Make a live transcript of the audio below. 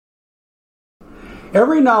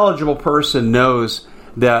Every knowledgeable person knows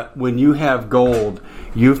that when you have gold,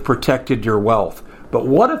 you've protected your wealth. But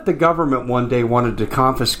what if the government one day wanted to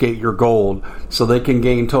confiscate your gold so they can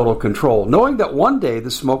gain total control, knowing that one day the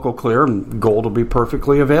smoke will clear and gold will be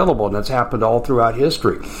perfectly available, and that's happened all throughout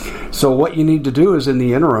history. So what you need to do is, in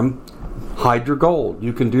the interim, hide your gold.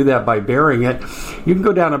 You can do that by burying it. You can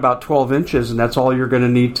go down about 12 inches, and that's all you're going to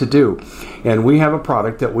need to do. And we have a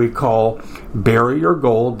product that we call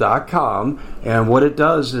buryyourgold.com, and what it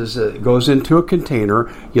does is it goes into a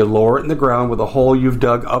container. You lower it in the ground with a hole you've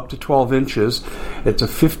dug up to 12 inches. It's a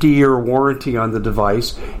 50-year warranty on the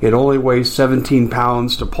device. It only weighs 17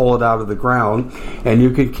 pounds to pull it out of the ground, and you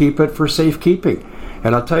can keep it for safekeeping.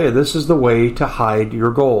 And I'll tell you, this is the way to hide your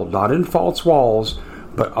gold. Not in false walls,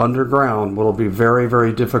 but underground, will be very,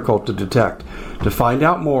 very difficult to detect. To find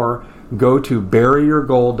out more, go to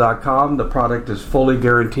buryyourgold.com. The product is fully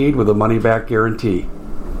guaranteed with a money-back guarantee.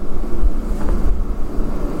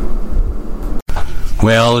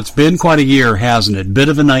 Well, it's been quite a year, hasn't it? Bit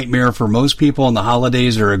of a nightmare for most people, and the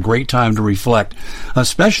holidays are a great time to reflect,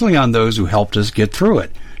 especially on those who helped us get through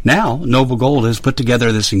it. Now, Noble Gold has put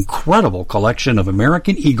together this incredible collection of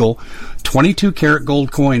American Eagle 22-karat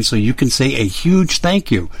gold coins, so you can say a huge thank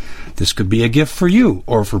you. This could be a gift for you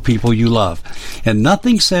or for people you love. And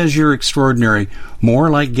nothing says you're extraordinary more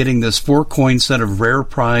like getting this 4-coin set of rare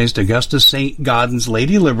prized Augusta St. Gaudens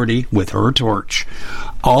Lady Liberty with her torch.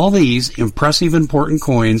 All these impressive, important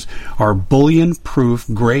coins are bullion-proof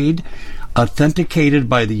grade, authenticated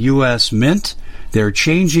by the U.S. Mint. They're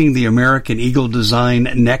changing the American Eagle design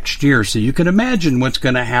next year, so you can imagine what's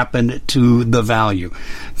going to happen to the value.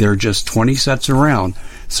 There are just 20 sets around,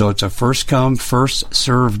 so it's a first-come,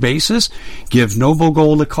 first-served basis. Give Noble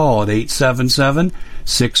Gold a call at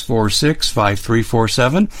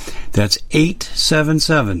 877-646-5347. That's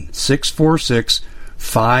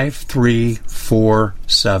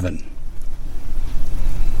 877-646-5347.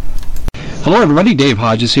 Hello, everybody. Dave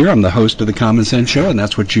Hodges here. I'm the host of the Common Sense Show, and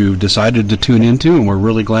that's what you decided to tune into, and we're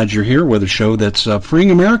really glad you're here with a show that's freeing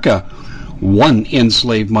America one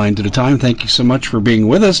enslaved mind at a time. Thank you so much for being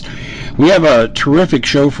with us. We have a terrific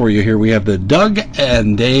show for you here. We have the Doug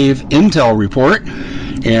and Dave Intel Report,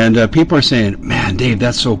 and people are saying, man, Dave,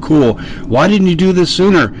 that's so cool. Why didn't you do this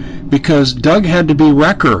sooner? Because Doug had to be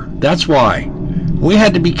wrecker. That's why. We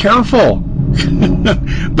had to be careful.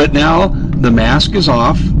 But now the mask is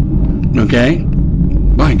off. Okay?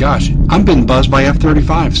 My gosh, I'm being buzzed by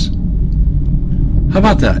F-35s. How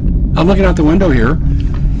about that? I'm looking out the window here,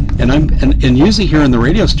 and usually here in the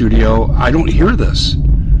radio studio, I don't hear this.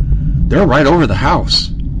 They're right over the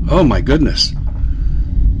house. Oh my goodness.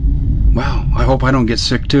 Wow, I hope I don't get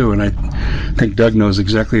sick too, and I think Doug knows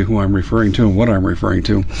exactly who I'm referring to and what I'm referring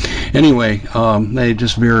to. Anyway, they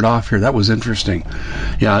just veered off here. That was interesting.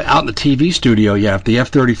 Yeah, out in the TV studio, yeah, if the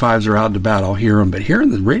F-35s are out to bat, I'll hear them. But here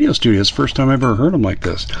in the radio studio, it's the first time I've ever heard them like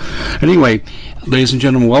this. Anyway, ladies and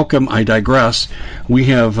gentlemen, welcome. I digress. We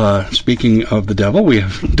have, speaking of the devil, we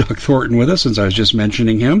have Doug Thornton with us, since I was just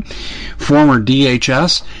mentioning him, former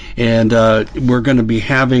DHS, and we're going to be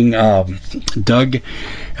having Doug.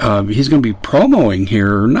 He's going to be promoing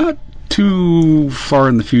here, not too far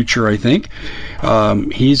in the future, I think.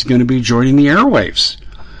 He's going to be joining the airwaves,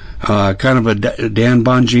 kind of a Dan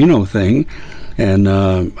Bongino thing. And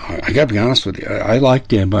I got to be honest with you, I like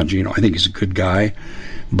Dan Bongino. I think he's a good guy.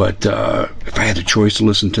 But if I had a choice to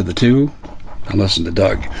listen to the two, I'd listen to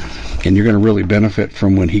Doug. And you're going to really benefit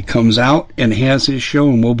from when he comes out and has his show,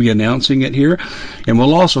 and we'll be announcing it here. And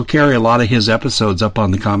we'll also carry a lot of his episodes up on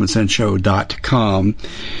the commonsenseshow.com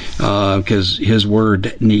because his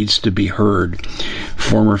word needs to be heard.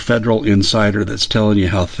 Former federal insider that's telling you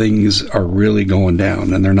how things are really going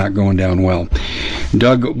down, and they're not going down well.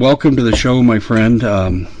 Doug, welcome to the show, my friend.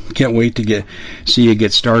 Can't wait to see you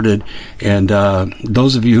get started. And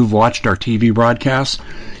those of you who've watched our TV broadcasts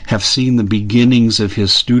have seen the beginnings of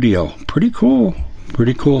his studio. Pretty cool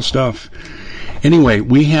stuff. Anyway,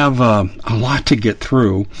 we have a lot to get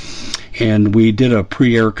through, and we did a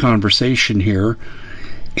pre-air conversation here,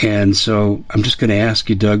 and so I'm just going to ask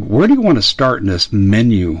you, Doug, where do you want to start in this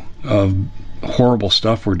menu of horrible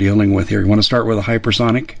stuff we're dealing with here? You want to start with a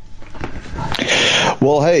hypersonic?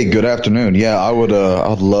 Well, hey, good afternoon. Yeah,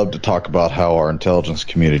 I'd love to talk about how our intelligence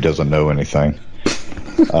community doesn't know anything.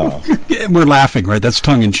 We're laughing, right? That's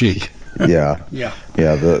tongue-in-cheek. Yeah.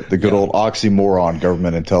 The good old oxymoron,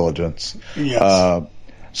 government intelligence. Yes.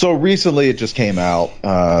 So recently, it just came out,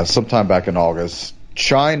 sometime back in August.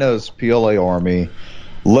 China's PLA army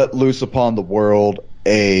let loose upon the world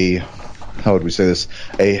a hypersonic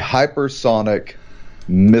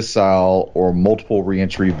missile or multiple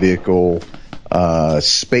reentry vehicle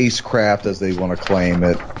spacecraft, as they want to claim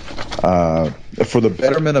it, for the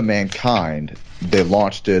betterment of mankind. They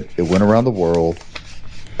launched it. It went around the world,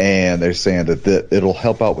 and they're saying that it'll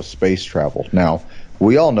help out with space travel. Now,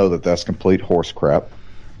 we all know that that's complete horse crap.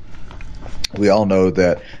 We all know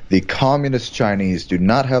that the communist Chinese do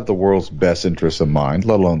not have the world's best interests in mind,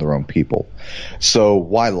 let alone their own people. So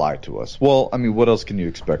why lie to us? Well, I mean, what else can you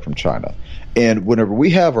expect from China? And whenever we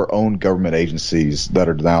have our own government agencies that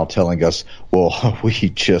are now telling us, well, we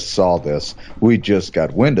just saw this, we just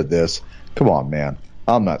got wind of this, come on, man.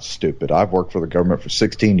 I'm not stupid. I've worked for the government for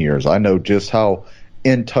 16 years. I know just how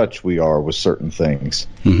in touch we are with certain things.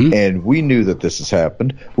 Mm-hmm. And we knew that this has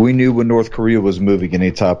happened. We knew when North Korea was moving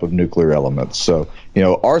any type of nuclear elements. So,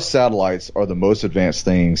 our satellites are the most advanced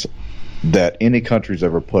things that any country's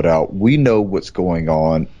ever put out. We know what's going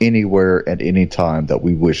on anywhere at any time that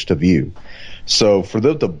we wish to view. So for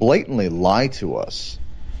them to blatantly lie to us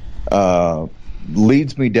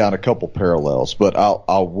leads me down a couple parallels, but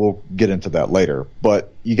we'll get into that later.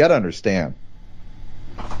 But you got to understand,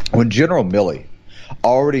 when General Milley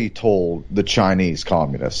already told the Chinese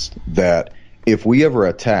communists that if we ever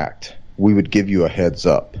attacked, we would give you a heads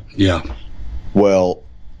up. Yeah. Well,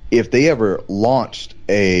 if they ever launched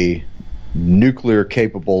a nuclear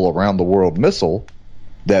capable around the world missile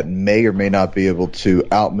that may or may not be able to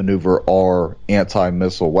outmaneuver our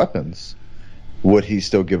anti-missile weapons, would he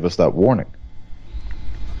still give us that warning?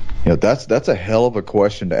 That's a hell of a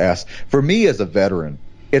question to ask. For me as a veteran,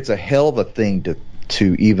 it's a hell of a thing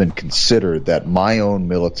to even consider that my own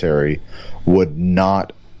military would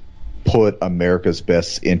not put America's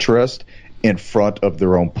best interest in front of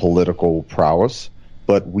their own political prowess.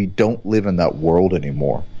 But we don't live in that world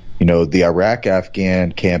anymore. The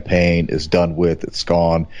Iraq-Afghan campaign is done with. It's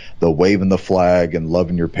gone. The waving the flag and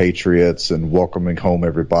loving your patriots and welcoming home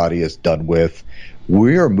everybody is done with.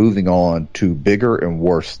 We are moving on to bigger and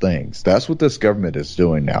worse things. That's what this government is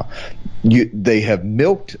doing now. They have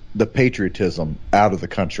milked the patriotism out of the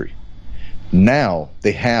country. Now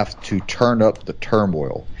they have to turn up the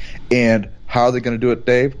turmoil. And how are they going to do it,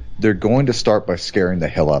 Dave? They're going to start by scaring the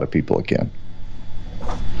hell out of people again.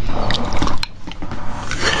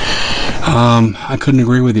 I couldn't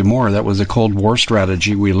agree with you more. That was a Cold War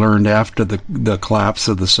strategy we learned after the collapse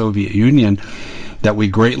of the Soviet Union, that we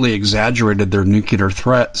greatly exaggerated their nuclear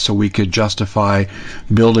threat so we could justify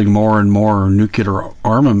building more and more nuclear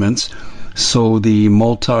armaments, so the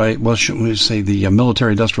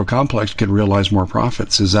military-industrial complex could realize more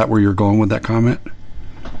profits. Is that where you're going with that comment?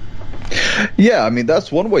 Yeah, I mean,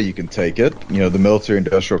 that's one way you can take it. The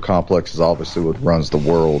military-industrial complex is obviously what runs the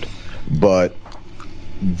world, but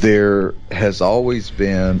there has always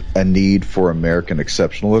been a need for American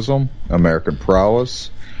exceptionalism, American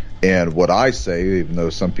prowess, and what I say, even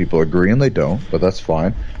though some people agree and they don't, but that's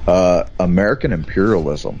fine, American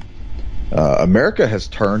imperialism. America has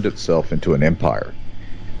turned itself into an empire,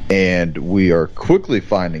 and we are quickly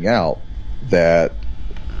finding out that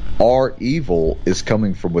our evil is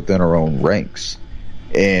coming from within our own ranks.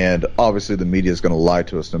 And obviously the media is going to lie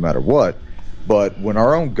to us no matter what, but when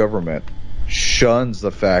our own government shuns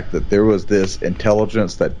the fact that there was this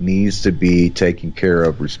intelligence that needs to be taken care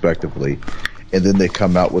of respectively, and then they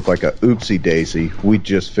come out with like a oopsie daisy, we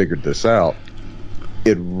just figured this out,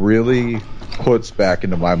 it really puts back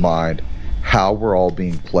into my mind how we're all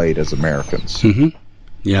being played as Americans. Mm-hmm.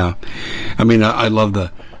 Yeah. I mean, I love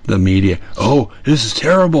the media. Oh, this is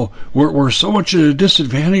terrible. We're so much at a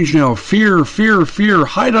disadvantage now. Fear, fear, fear.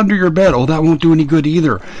 Hide under your bed. Oh, that won't do any good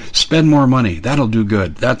either. Spend more money. That'll do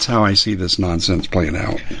good. That's how I see this nonsense playing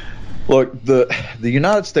out. Look, the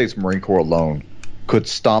United States Marine Corps alone could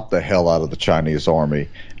stomp the hell out of the Chinese army,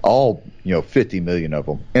 all 50 million of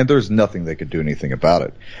them, and there's nothing they could do anything about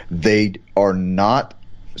it. They are not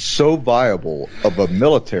so viable of a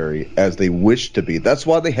military as they wish to be. That's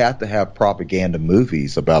why they have to have propaganda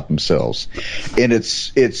movies about themselves, and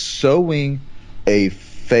it's sowing a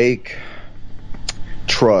fake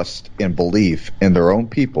trust and belief in their own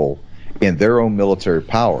people, in their own military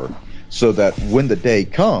power, so that when the day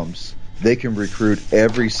comes, they can recruit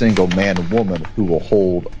every single man and woman who will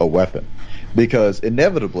hold a weapon. Because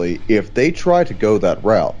inevitably, if they try to go that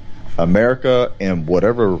route, America and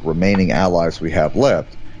whatever remaining allies we have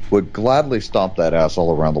left would gladly stomp that ass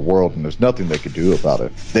all around the world, and there's nothing they could do about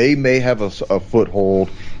it. They may have a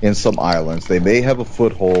foothold in some islands. They may have a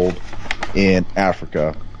foothold in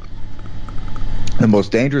Africa. The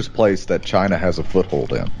most dangerous place that China has a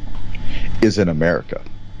foothold in is in America.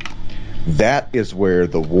 That is where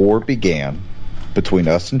the war began between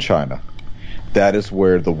us and China. That is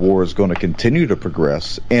where the war is going to continue to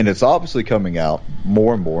progress, and it's obviously coming out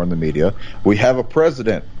more and more in the media. We have a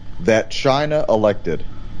president that China elected.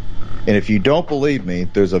 And if you don't believe me,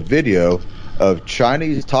 there's a video of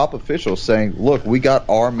Chinese top officials saying, look, we got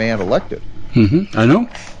our man elected. I know.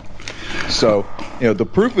 So, the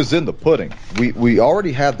proof is in the pudding. We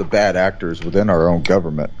already have the bad actors within our own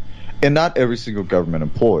government, and not every single government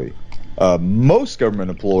employee. Most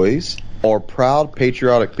government employees are proud,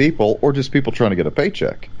 patriotic people, or just people trying to get a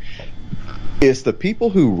paycheck. It's the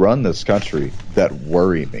people who run this country that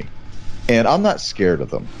worry me. And I'm not scared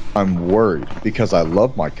of them. I'm worried because I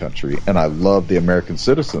love my country and I love the American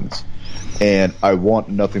citizens. And I want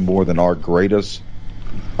nothing more than our greatest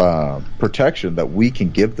protection that we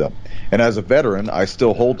can give them. And as a veteran, I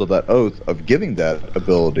still hold to that oath of giving that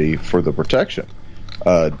ability for the protection.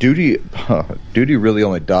 Duty really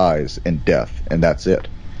only dies in death, and that's it.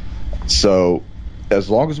 So as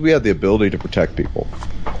long as we have the ability to protect people,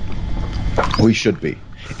 we should be.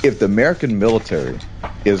 If the American military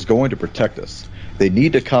is going to protect us, they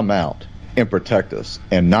need to come out and protect us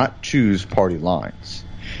and not choose party lines.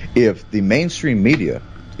 If the mainstream media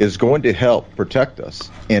is going to help protect us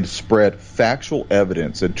and spread factual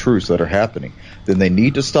evidence and truths that are happening, then they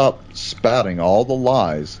need to stop spouting all the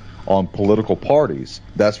lies on political parties.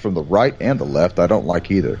 That's from the right and the left. I don't like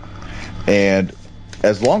either. And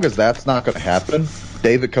as long as that's not going to happen,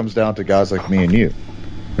 David, comes down to guys like me and you.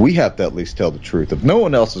 We have to at least tell the truth. If no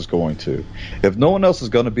one else is going to, if no one else is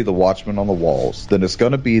going to be the watchman on the walls, then it's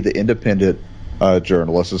going to be the independent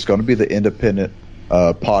journalists. It's going to be the independent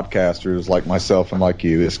podcasters like myself and like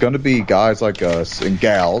you. It's going to be guys like us and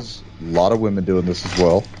gals, a lot of women doing this as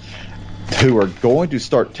well, who are going to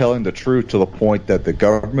start telling the truth to the point that the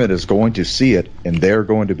government is going to see it and they're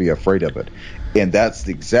going to be afraid of it. And that's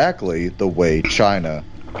exactly the way China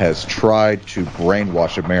has tried to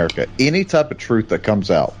brainwash America. Any type of truth that comes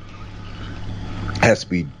out has to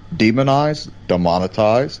be demonized,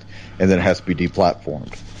 demonetized, and then it has to be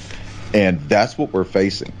deplatformed. And that's what we're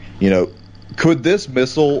facing. Should this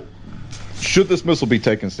missile be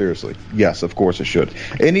taken seriously? Yes, of course it should.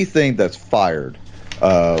 Anything that's fired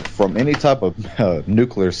from any type of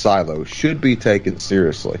nuclear silo should be taken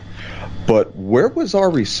seriously. But where was our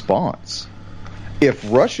response? If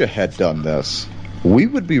Russia had done this, we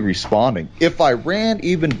would be responding. If Iran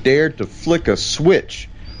even dared to flick a switch,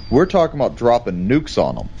 we're talking about dropping nukes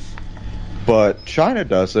on them. But China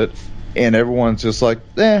does it, and everyone's just like,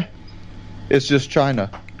 it's just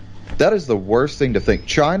China. That is the worst thing to think.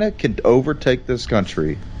 China can overtake this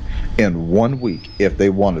country in 1 week if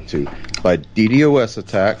they wanted to by DDoS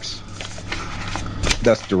attacks.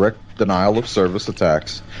 That's direct denial of service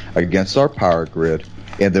attacks against our power grid.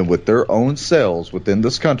 And then with their own cells within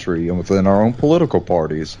this country and within our own political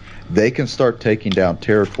parties, they can start taking down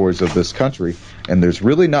territories of this country. And there's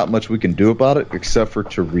really not much we can do about it except for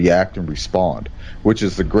to react and respond, which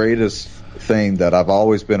is the greatest thing that I've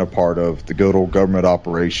always been a part of, the good old government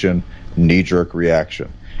operation, knee-jerk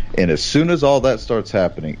reaction. And as soon as all that starts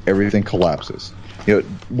happening, everything collapses.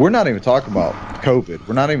 We're not even talking about COVID.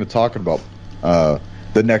 We're not even talking about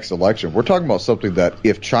the next election. We're talking about something that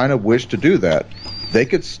if China wished to do that, they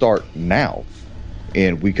could start now,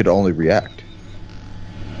 and we could only react.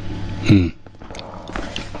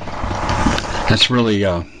 That's really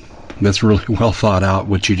well thought out,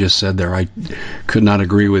 what you just said there. I could not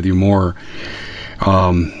agree with you more.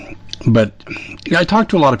 But I talk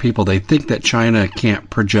to a lot of people. They think that China can't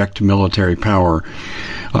project military power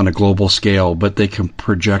on a global scale, but they can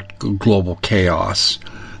project global chaos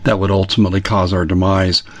that would ultimately cause our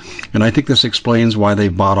demise. And I think this explains why they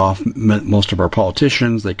bought off most of our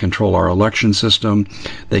politicians. They control our election system.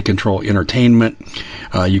 They control entertainment.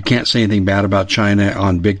 You can't say anything bad about China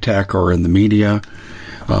on big tech or in the media.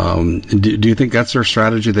 Do you think that's their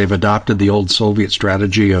strategy? They've adopted the old Soviet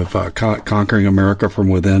strategy of conquering America from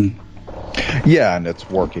within? Yeah, and it's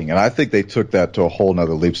working. And I think they took that to a whole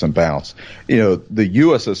nother leaps and bounds. The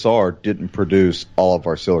USSR didn't produce all of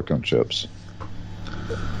our silicon chips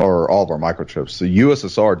or all of our microchips. The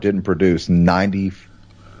USSR didn't produce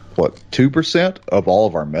 2% of all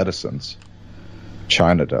of our medicines.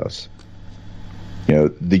 China does. The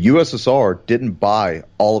USSR didn't buy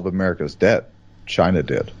all of America's debt. China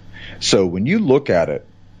did. So when you look at it,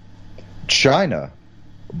 China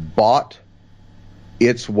bought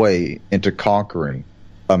its way into conquering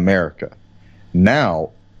America. Now,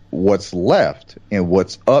 what's left and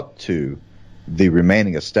what's up to the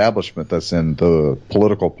remaining establishment that's in the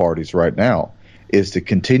political parties right now is to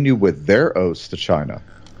continue with their oaths to China,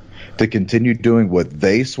 to continue doing what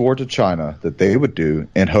they swore to China that they would do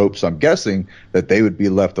in hopes, I'm guessing, that they would be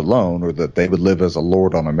left alone or that they would live as a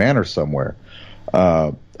lord on a manor somewhere.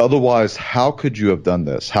 Otherwise, how could you have done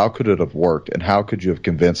this? How could it have worked? And how could you have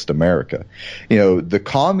convinced America? The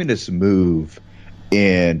communists move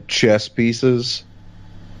in chess pieces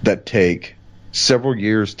that take several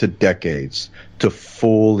years to decades to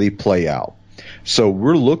fully play out. So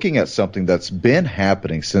we're looking at something that's been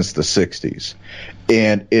happening since the 60s,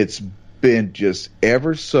 and it's been just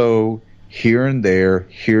ever so here and there.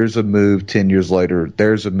 Here's a move 10 years later,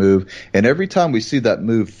 there's a move, and every time we see that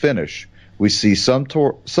move finish, we see some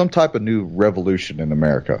type of new revolution in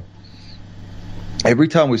America. Every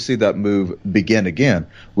time we see that move begin again,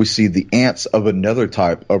 we see the ants of another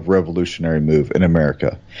type of revolutionary move in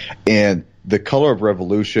America. And the color of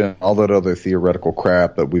revolution, all that other theoretical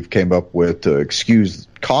crap that we've came up with to excuse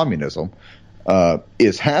communism,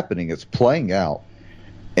 is happening. It's playing out.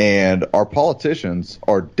 And our politicians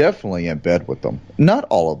are definitely in bed with them. Not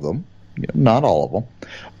all of them,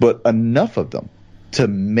 but enough of them to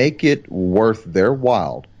make it worth their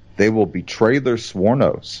while. They will betray their sworn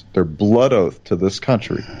oaths, their blood oath to this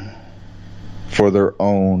country for their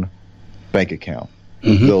own bank account.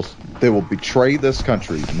 Mm-hmm. They will betray this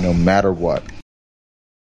country no matter what.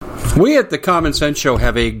 We at the Common Sense Show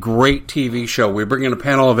have a great TV show. We bring in a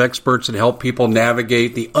panel of experts and help people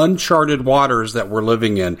navigate the uncharted waters that we're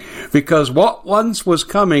living in. Because what once was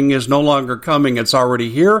coming is no longer coming. It's already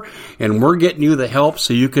here, and we're getting you the help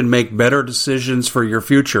so you can make better decisions for your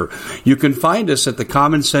future. You can find us at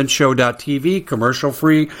thecommonsenseshow.tv,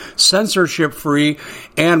 commercial-free, censorship-free,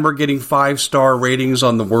 and we're getting 5-star ratings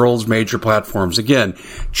on the world's major platforms. Again,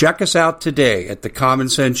 check us out today at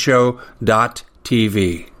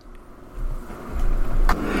thecommonsenseshow.tv.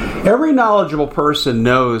 Every knowledgeable person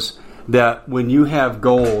knows that when you have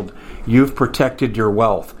gold, you've protected your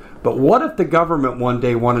wealth. But what if the government one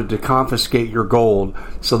day wanted to confiscate your gold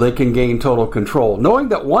so they can gain total control, knowing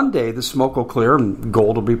that one day the smoke will clear and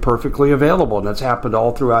gold will be perfectly available, and that's happened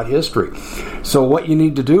all throughout history. So what you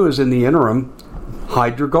need to do is, in the interim,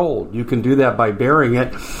 hide your gold. You can do that by burying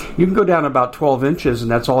it. You can go down about 12 inches, and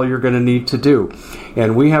that's all you're going to need to do.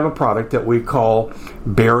 And we have a product that we call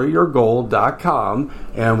buryyourgold.com,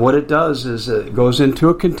 and what it does is it goes into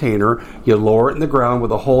a container. You lower it in the ground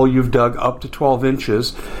with a hole you've dug up to 12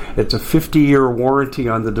 inches. It's a 50-year warranty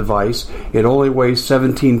on the device. It only weighs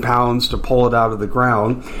 17 pounds to pull it out of the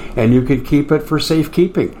ground, and you can keep it for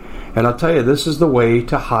safekeeping. And I'll tell you, this is the way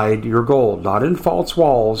to hide your gold, not in false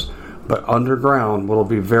walls, but underground. Will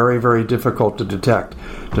be very, very difficult to detect.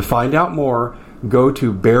 To find out more, go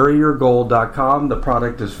to buryyourgold.com. The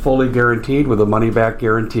product is fully guaranteed with a money-back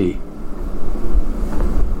guarantee.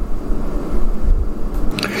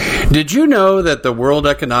 Did you know that the World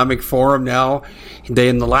Economic Forum now,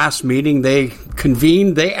 in the last meeting they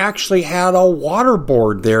convened, they actually had a water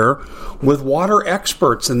board there with water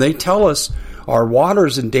experts, and they tell us our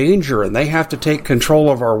water's in danger and they have to take control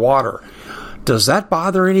of our water. Does that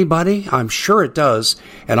bother anybody? I'm sure it does.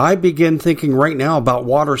 And I begin thinking right now about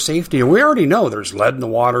water safety. And we already know there's lead in the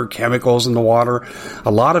water, chemicals in the water.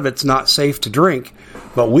 A lot of it's not safe to drink.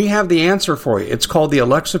 But we have the answer for you. It's called the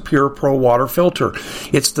Alexa Pure Pro Water Filter.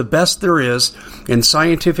 It's the best there is, and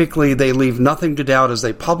scientifically they leave nothing to doubt as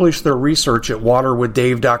they publish their research at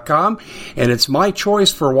waterwithdave.com, and it's my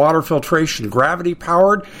choice for water filtration.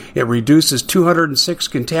 Gravity-powered, it reduces 206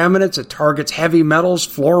 contaminants, it targets heavy metals,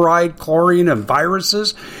 fluoride, chlorine, and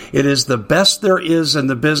viruses. It is the best there is in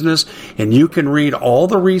the business, and you can read all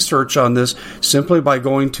the research on this simply by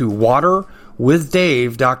going to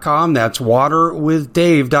waterwithdave.com. That's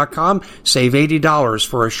waterwithdave.com. Save $80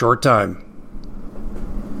 for a short time.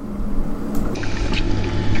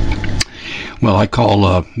 Well, I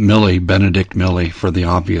call Millie Benedict Millie for the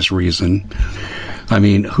obvious reason. I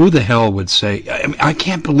mean, who the hell would say... I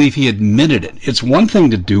can't believe he admitted it. It's one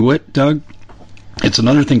thing to do it, Doug. It's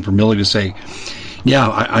another thing for Millie to say,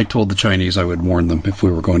 yeah, I told the Chinese I would warn them if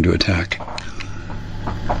we were going to attack.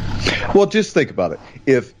 Well, just think about it.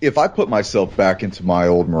 If I put myself back into my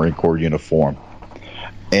old Marine Corps uniform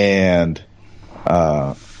and,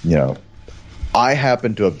 I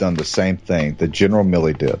happen to have done the same thing that General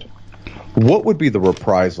Milley did, what would be the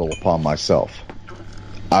reprisal upon myself?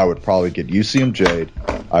 I would probably get UCMJ'd.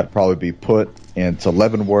 I'd probably be put into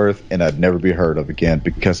Leavenworth, and I'd never be heard of again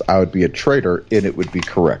because I would be a traitor, and it would be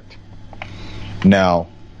correct. Now,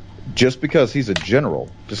 just because he's a general,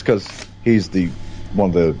 just because he's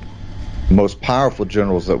one of the most powerful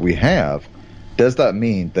generals that we have, does that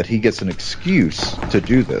mean that he gets an excuse to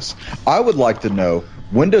do this? I would like to know,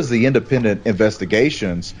 when does the independent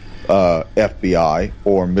investigations FBI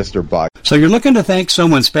or Mr. Biden So you're looking to thank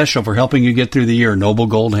someone special for helping you get through the year. Noble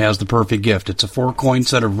Gold has the perfect gift. It's a 4-coin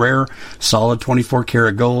set of rare, solid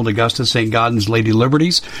 24-karat gold Augusta St. Gaudens Lady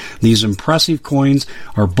Liberties. These impressive coins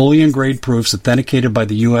are bullion-grade proofs authenticated by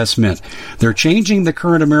the U.S. Mint. They're changing the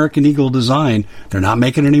current American Eagle design. They're not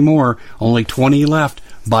making any more. Only 20 left.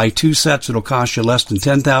 Buy 2 sets. It'll cost you less than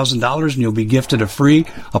 $10,000, and you'll be gifted a free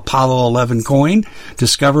Apollo 11 coin.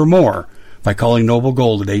 Discover more by calling Noble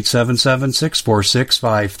Gold at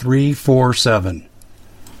 877-646-5347.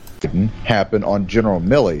 Happen on General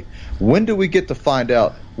Milley. When do we get to find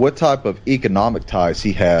out what type of economic ties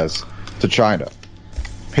he has to China?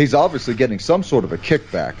 He's obviously getting some sort of a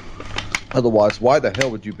kickback. Otherwise, why the hell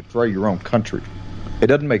would you betray your own country? It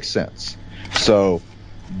doesn't make sense. So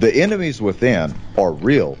the enemies within are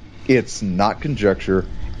real. It's not conjecture.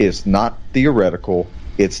 It's not theoretical.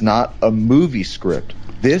 It's not a movie script.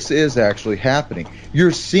 This is actually happening.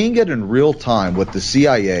 You're seeing it in real time what the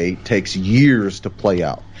CIA takes years to play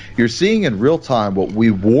out. You're seeing in real time what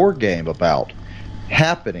we war game about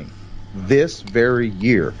happening this very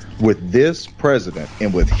year with this president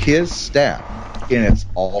and with his staff, and it's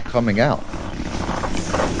all coming out.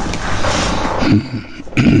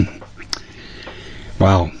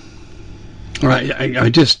 Wow.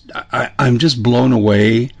 I'm just blown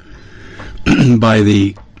away by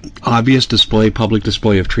the obvious public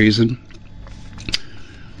display of treason.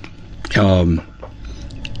 Let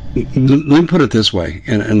me put it this way,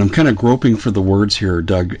 and I'm kind of groping for the words here,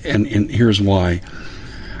 Doug, and here's why.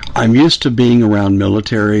 I'm used to being around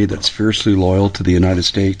military that's fiercely loyal to the United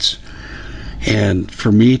States, and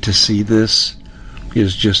for me to see this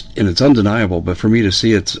is just, and it's undeniable, but for me to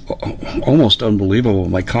see it's almost unbelievable.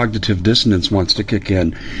 My cognitive dissonance wants to kick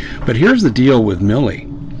in. But here's the deal with Milley.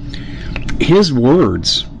 His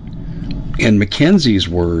words and Mackenzie's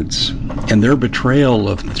words and their betrayal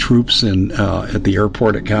of the troops at the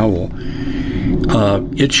airport at Kabul,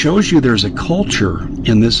 it shows you there's a culture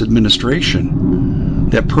in this administration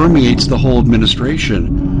that permeates the whole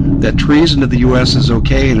administration that treason to the U.S. is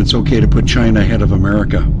okay, and it's okay to put China ahead of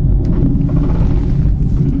America.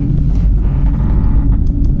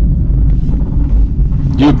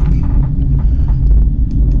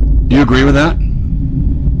 Do you agree with that?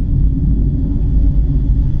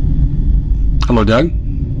 Hello, Doug?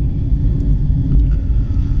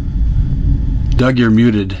 Doug, you're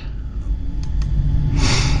muted.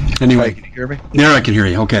 Anyway, can you hear me? Yeah, I can hear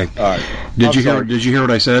you. Okay. All right. Did you hear what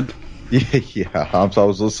I said? Yeah. I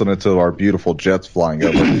was listening to our beautiful jets flying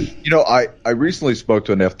over. I recently spoke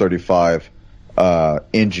to an F-35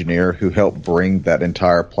 engineer who helped bring that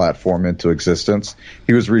entire platform into existence.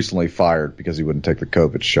 He was recently fired because he wouldn't take the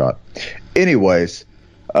COVID shot. Anyways,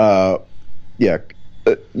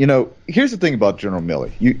 here's the thing about General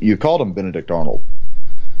Milley. You called him Benedict Arnold.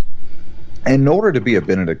 In order to be a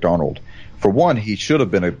Benedict Arnold, for one, he should have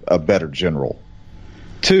been a better general.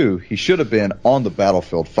 2, he should have been on the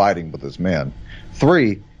battlefield fighting with his men.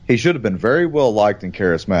 3, he should have been very well liked and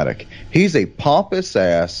charismatic. He's a pompous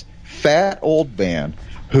ass, fat old man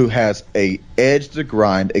who has a edge to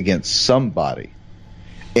grind against somebody.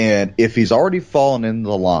 And if he's already fallen in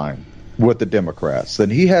the line with the Democrats, then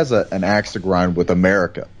he has an axe to grind with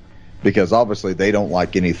America, because obviously they don't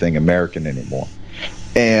like anything American anymore.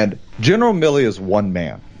 And General Milley is one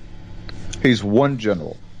man. He's one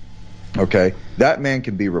general. Okay? That man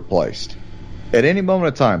can be replaced. At any moment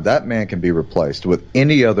of time, that man can be replaced with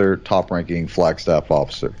any other top-ranking Flagstaff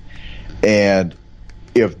officer. And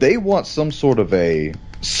if they want some sort of a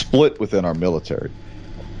split within our military,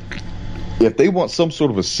 if they want some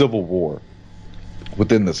sort of a civil war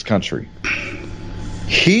within this country,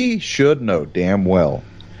 he should know damn well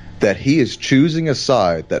that he is choosing a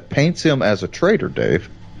side that paints him as a traitor, Dave.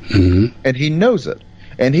 Mm-hmm. And he knows it.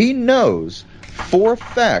 And he knows for a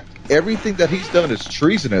fact everything that he's done is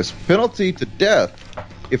treasonous, penalty to death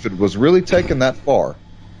if it was really taken that far.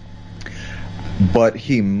 But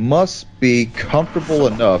he must be comfortable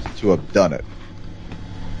enough to have done it.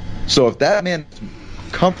 So if that man is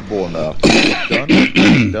comfortable enough to have done what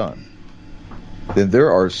he's done, then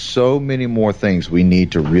there are so many more things we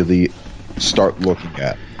need to really start looking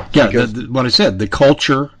at. Yeah, what I said, the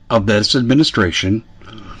culture of this administration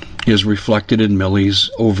is reflected in Milley's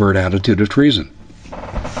overt attitude of treason.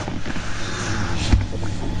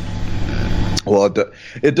 Well,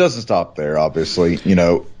 it doesn't stop there, obviously.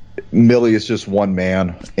 Milley is just one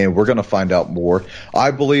man, and we're going to find out more.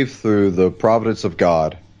 I believe through the providence of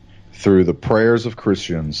God, through the prayers of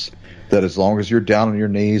Christians, that as long as you're down on your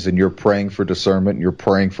knees and you're praying for discernment, and you're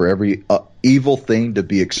praying for every evil thing to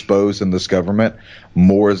be exposed in this government,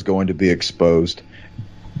 more is going to be exposed.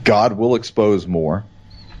 God will expose more.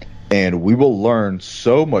 And we will learn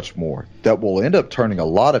so much more that will end up turning a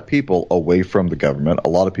lot of people away from the government, a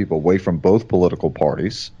lot of people away from both political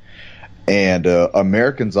parties. And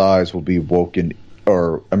Americans' eyes will be woken,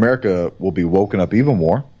 or America will be woken up even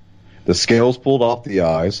more. The scales pulled off the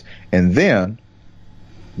eyes. And then,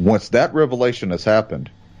 once that revelation has happened,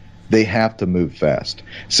 they have to move fast.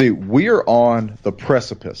 See, we are on the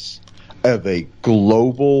precipice of a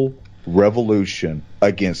global revolution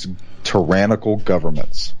against tyrannical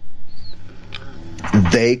governments.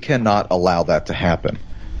 They cannot allow that to happen.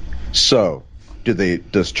 So,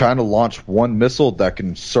 does China launch one missile that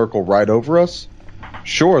can circle right over us?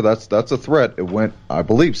 Sure, that's a threat. It went, I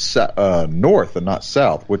believe, north and not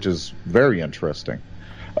south, which is very interesting.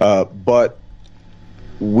 But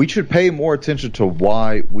we should pay more attention to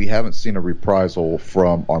why we haven't seen a reprisal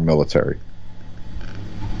from our military.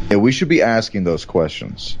 And we should be asking those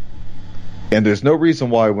questions. And there's no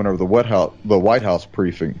reason why whenever the White House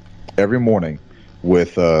briefing every morning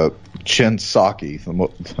with Chen Psaki,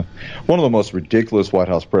 one of the most ridiculous White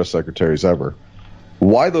House press secretaries ever,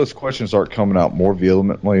 why those questions aren't coming out more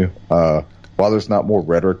vehemently, why there's not more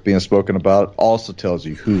rhetoric being spoken about it, also tells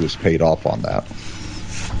you who was paid off on that.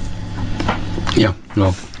 Yeah,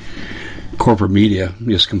 well, corporate media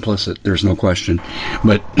is complicit. There's no question.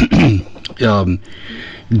 But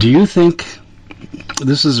do you think,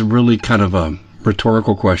 this is really kind of a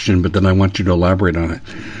rhetorical question, but then I want you to elaborate on it.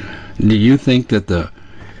 Do you think that the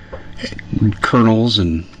colonels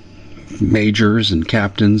and majors and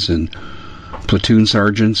captains and platoon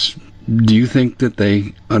sergeants, do you think that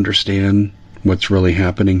they understand what's really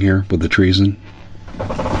happening here with the treason?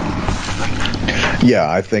 Yeah,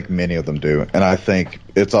 I think many of them do. And I think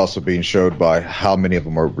it's also being showed by how many of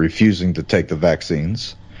them are refusing to take the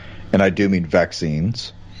vaccines. And I do mean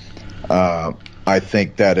vaccines. I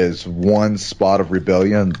think that is one spot of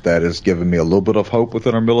rebellion that has given me a little bit of hope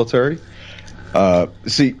within our military.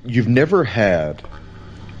 See, you've never had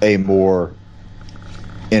a more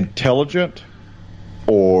intelligent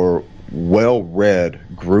or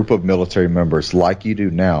well-read group of military members like you do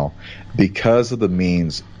now because of the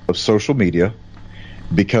means of social media,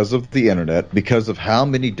 because of the internet, because of how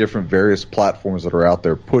many different various platforms that are out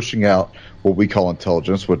there pushing out what we call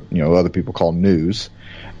intelligence, what other people call news.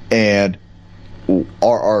 And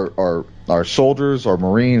our soldiers, our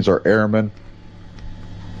Marines, our airmen,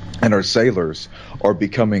 and our sailors are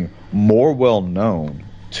becoming more well known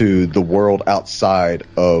to the world outside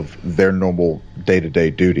of their normal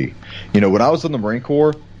day-to-day duty. When I was in the Marine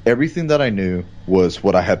Corps, everything that I knew was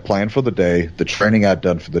what I had planned for the day, the training I'd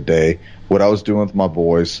done for the day, what I was doing with my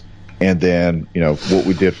boys, and then, what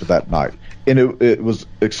we did for that night. And it was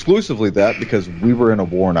exclusively that because we were in a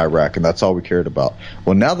war in Iraq, and that's all we cared about.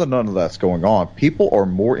 Well, now that none of that's going on, people are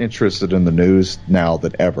more interested in the news now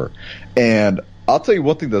than ever. And I'll tell you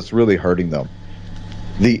one thing that's really hurting them.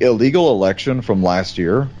 The illegal election from last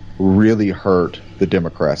year really hurt the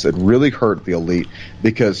Democrats. It really hurt the elite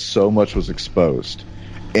because so much was exposed.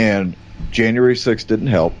 And January 6th didn't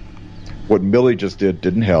help. What Milley just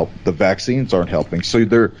didn't help. The vaccines aren't helping. So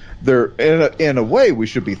they're in a way we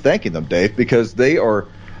should be thanking them, Dave, because they are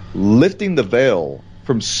lifting the veil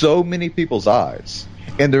from so many people's eyes,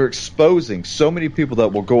 and they're exposing so many people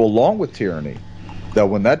that will go along with tyranny. That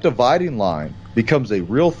when that dividing line becomes a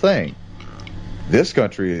real thing, this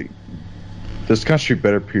country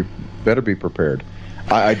better be prepared.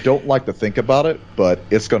 I don't like to think about it, but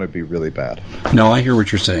it's going to be really bad. No, I hear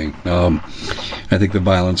what you're saying. I think the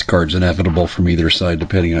violence card's inevitable from either side,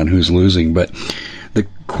 depending on who's losing. But the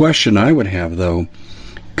question I would have, though,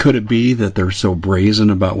 could it be that they're so brazen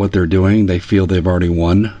about what they're doing, they feel they've already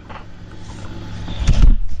won?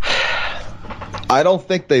 I don't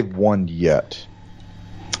think they've won yet.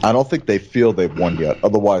 I don't think they feel they've won yet.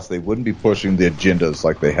 Otherwise, they wouldn't be pushing the agendas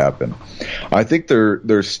like they have been. I think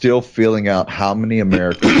they're still feeling out how many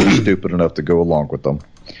Americans are stupid enough to go along with them,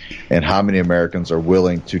 and how many Americans are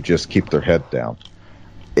willing to just keep their head down.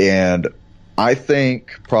 And I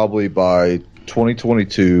think probably by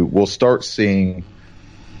 2022, we'll start seeing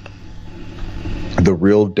the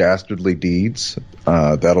real dastardly deeds.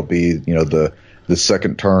 That'll be, the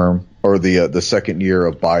second term or the second year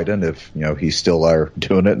of Biden, if he's still there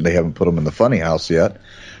doing it and they haven't put him in the funny house yet.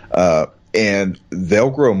 And they'll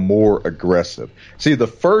grow more aggressive. See, the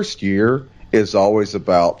first year is always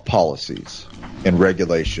about policies and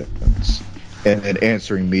regulations and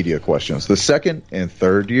answering media questions. The second and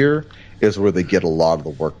third year is where they get a lot of the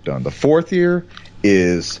work done. The fourth year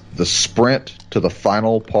is the sprint to the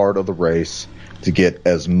final part of the race to get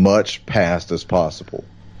as much passed as possible.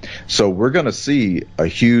 So we're going to see a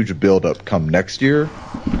huge buildup come next year,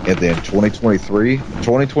 and then 2023,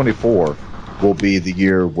 2024, will be the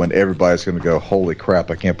year when everybody's going to go, holy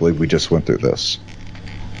crap, I can't believe we just went through this.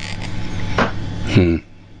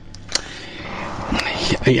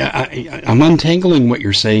 Yeah, I'm untangling what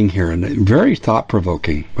you're saying here, and very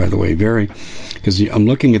thought-provoking, by the way, because I'm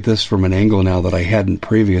looking at this from an angle now that I hadn't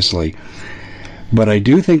previously. But I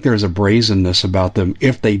do think there's a brazenness about them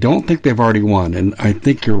if they don't think they've already won, and I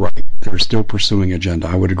think you're right. They're still pursuing agenda.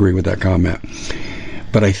 I would agree with that comment.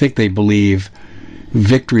 But I think they believe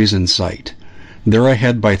victory's in sight. They're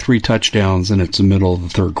ahead by 3 touchdowns, and it's the middle of the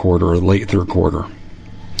third quarter or late third quarter.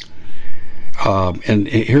 And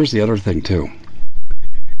here's the other thing, too.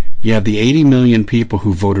 You have the 80 million people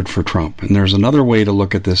who voted for Trump. And there's another way to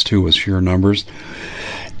look at this, too, with sheer numbers.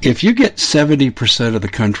 If you get 70% of the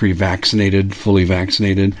country vaccinated, fully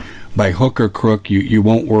vaccinated, by hook or crook, you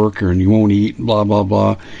won't work and you won't eat, blah, blah,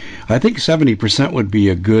 blah. I think 70% would be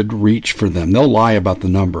a good reach for them. They'll lie about the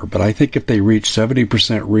number, but I think if they reach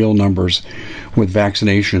 70% real numbers with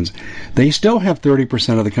vaccinations, they still have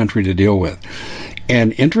 30% of the country to deal with.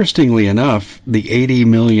 And interestingly enough, the 80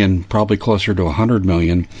 million, probably closer to 100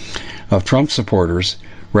 million, of Trump supporters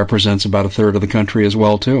represents about a third of the country as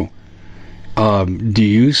well, too. Do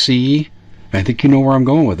you see, I think you know where I'm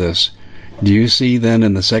going with this, do you see then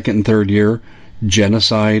in the second and third year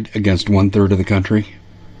genocide against 1/3 of the country?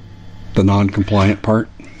 The non-compliant part?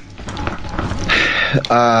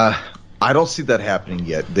 I don't see that happening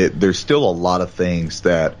yet. There's still a lot of things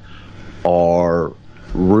that are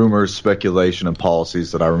rumors, speculation, and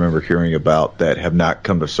policies that I remember hearing about that have not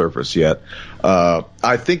come to surface yet.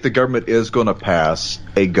 I think the government is going to pass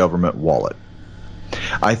a government wallet.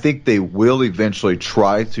 I think they will eventually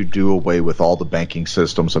try to do away with all the banking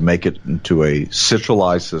systems and make it into a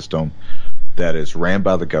centralized system that is ran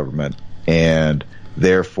by the government, and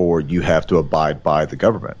therefore you have to abide by the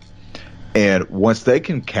government. And once they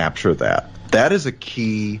can capture that, that is a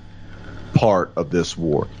key part of this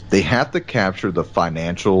war. They have to capture the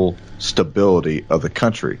financial stability of the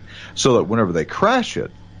country so that whenever they crash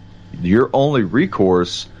it, your only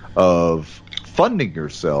recourse of funding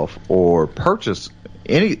yourself or purchase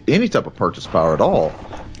any type of purchase power at all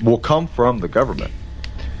will come from the government.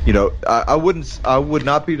 You know, I would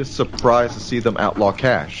not be surprised to see them outlaw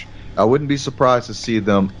cash. I wouldn't be surprised to see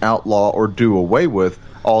them outlaw or do away with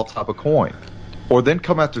all type of coin, or then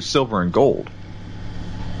come after silver and gold.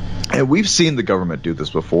 And we've seen the government do this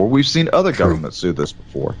before. We've seen other governments do this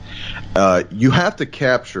before. You have to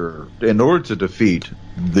capture, in order to defeat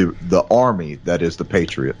the army that is the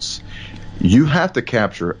Patriots, you have to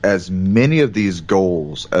capture as many of these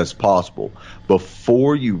goals as possible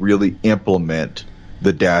before you really implement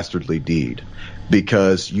the dastardly deed.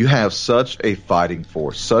 Because you have such a fighting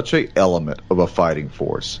force, such an element of a fighting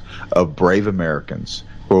force of brave Americans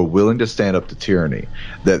who are willing to stand up to tyranny,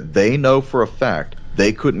 that they know for a fact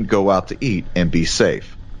they couldn't go out to eat and be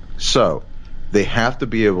safe. So they have to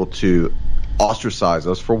be able to ostracize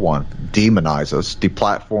us, for one, demonize us,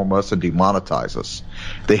 deplatform us, and demonetize us.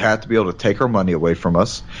 They have to be able to take our money away from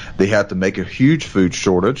us. They have to make a huge food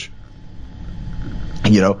shortage.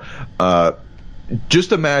 You know,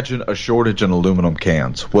 just imagine a shortage in aluminum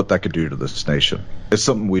cans, what that could do to this nation. It's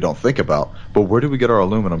something we don't think about, but where do we get our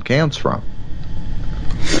aluminum cans from?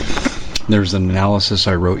 There's an analysis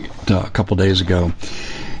I wrote a couple days ago,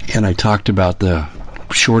 and I talked about the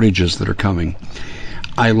shortages that are coming.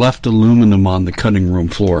 I left aluminum on the cutting room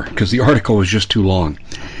floor because the article was just too long.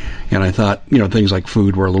 And I thought, you know, things like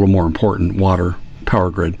food were a little more important, water,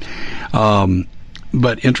 power grid.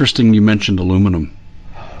 But interesting you mentioned aluminum.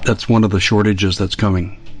 That's one of the shortages that's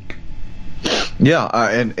coming. Yeah,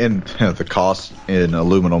 and the cost in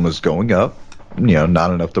aluminum is going up. You know,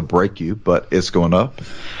 not enough to break you, but it's going up.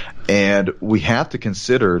 And we have to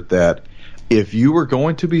consider that if you were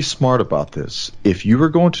going to be smart about this, if you were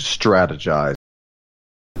going to strategize.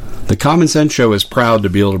 The Common Sense Show is proud to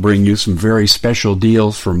be able to bring you some very special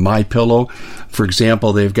deals from MyPillow. For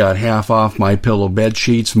example, they've got half off MyPillow bed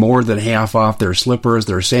sheets, more than half off their slippers,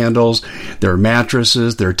 their sandals, their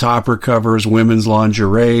mattresses, their topper covers, women's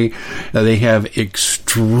lingerie. They have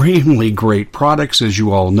extremely great products, as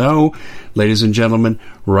you all know. Ladies and gentlemen,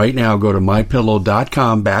 right now go to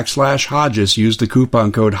mypillow.com/Hodges. Use the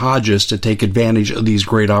coupon code Hodges to take advantage of these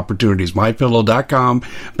great opportunities.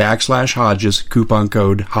 mypillow.com/Hodges, coupon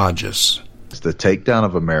code Hodges. It's the takedown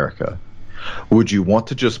of America. Would you want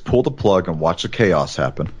to just pull the plug and watch the chaos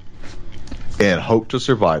happen and hope to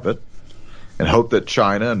survive it and hope that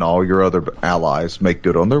China and all your other allies make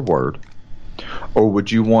good on their word? Or would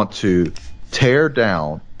you want to tear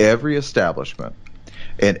down every establishment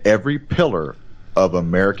and every pillar of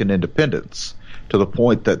American independence to the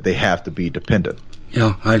point that they have to be dependent?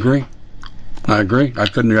 Yeah, I agree. I agree. I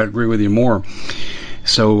couldn't agree with you more.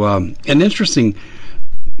 So, and interesting,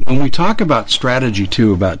 when we talk about strategy,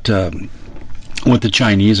 too, about what the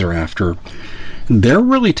Chinese are after, they're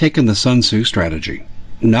really taking the Sun Tzu strategy.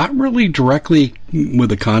 Not really directly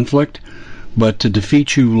with a conflict, but to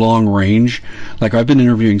defeat you long range. Like, I've been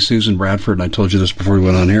interviewing Susan Bradford, and I told you this before we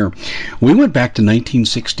went on here. We went back to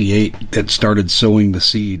 1968 that started sowing the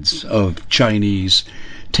seeds of Chinese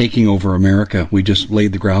taking over America. We just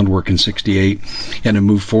laid the groundwork in 68 and it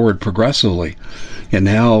moved forward progressively. And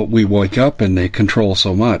now we wake up and they control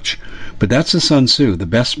so much. But that's the Sun Tzu. The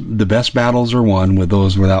best battles are won with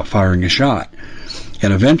those without firing a shot.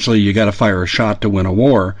 And eventually you got to fire a shot to win a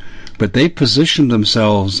war. But they positioned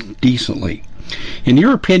themselves decently. In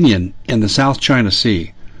your opinion, in the South China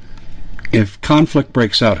Sea, if conflict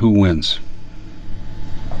breaks out, who wins?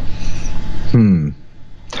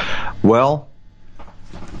 Well,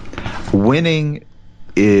 winning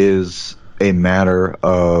is a matter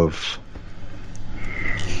of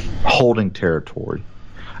holding territory.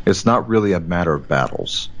 It's not really a matter of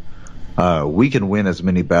battles. We can win as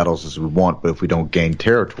many battles as we want, but if we don't gain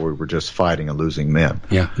territory, we're just fighting and losing men.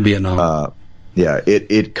 Yeah, Vietnam.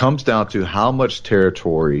 It comes down to how much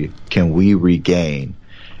territory can we regain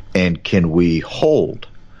and can we hold.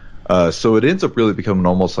 So it ends up really becoming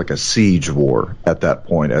almost like a siege war at that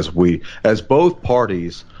point, as both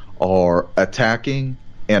parties are attacking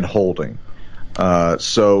and holding.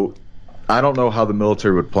 So I don't know how the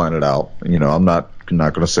military would plan it out. I'm not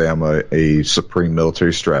going to say I'm a supreme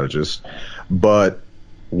military strategist, but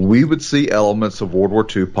we would see elements of World War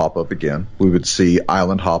II pop up again. We would see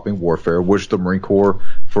island hopping warfare, which the Marine Corps,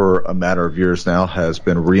 for a matter of years now, has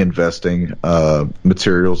been reinvesting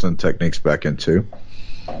materials and techniques back into.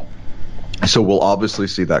 So we'll obviously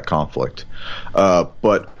see that conflict.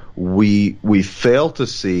 But we fail to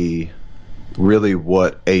see really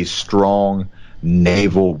what a strong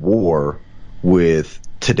naval war with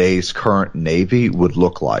today's current Navy would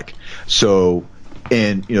look like. So,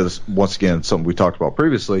 and this, once again, something we talked about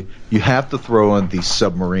previously, you have to throw in the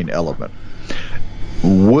submarine element.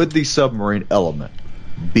 Would the submarine element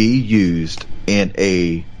be used in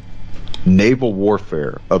a naval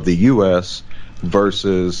warfare of the U.S.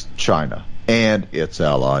 versus China and its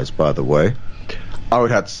allies, by the way? I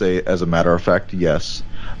would have to say, as a matter of fact, yes.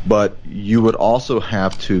 But you would also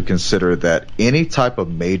have to consider that any type of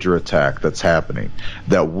major attack that's happening,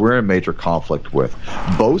 that we're in major conflict with,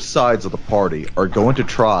 both sides of the party are going to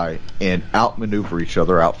try and outmaneuver each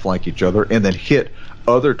other, outflank each other, and then hit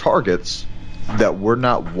other targets that we're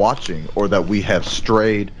not watching or that we have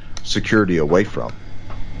strayed security away from.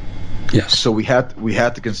 Yes. So we have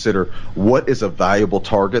to consider what is a valuable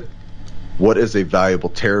target, what is a valuable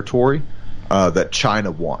territory that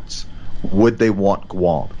China wants. Would they want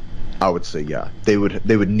Guam? I would say yeah. They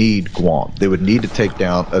would need Guam. They would need to take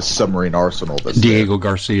down a submarine arsenal. That's Diego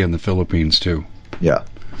Garcia in the Philippines too. Yeah.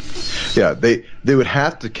 They would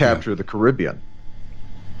have to capture the Caribbean,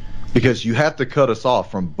 because you have to cut us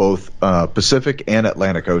off from both Pacific and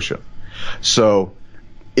Atlantic Ocean. So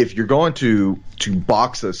if you're going to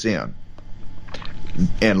box us in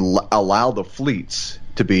and allow the fleets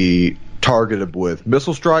to be targeted with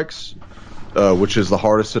missile strikes, which is the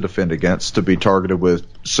hardest to defend against, to be targeted with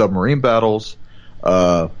submarine battles,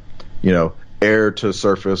 air to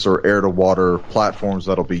surface or air to water platforms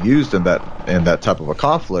that'll be used in that type of a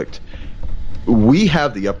conflict, we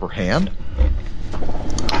have the upper hand.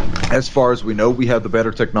 As far as we know, we have the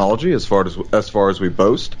better technology. As far as we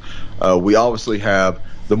boast, we obviously have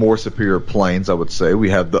the more superior planes. I would say we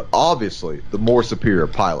have obviously the more superior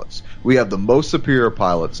pilots. We have the most superior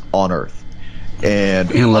pilots on Earth. And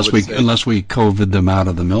unless we COVID them out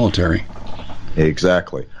of the military.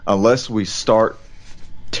 Exactly. Unless we start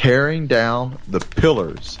tearing down the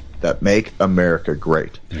pillars that make America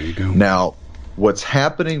great. There you go. Now, what's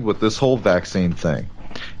happening with this whole vaccine thing,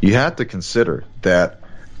 you have to consider that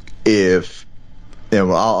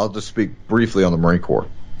I'll just speak briefly on the Marine Corps.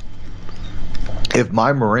 If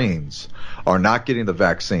my Marines are not getting the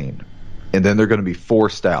vaccine and then they're going to be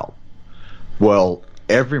forced out, well,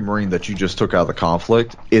 every Marine that you just took out of the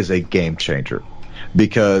conflict is a game changer,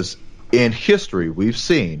 because in history we've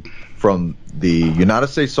seen, from the United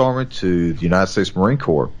States Army to the United States Marine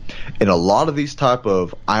Corps, in a lot of these type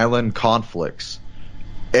of island conflicts,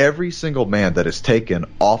 every single man that is taken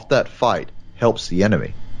off that fight helps the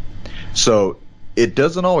enemy. So it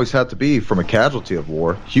doesn't always have to be from a casualty of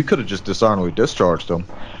war. You could have just dishonorably discharged them,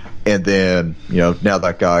 and then now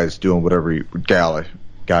that guy is doing whatever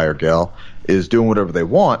guy or gal is doing whatever they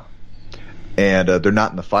want, and they're not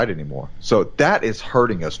in the fight anymore. So that is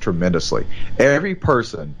hurting us tremendously. Every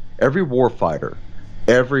person, every war fighter,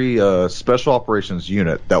 every special operations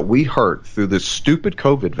unit that we hurt through this stupid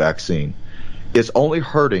COVID vaccine is only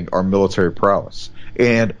hurting our military prowess.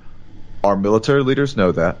 And our military leaders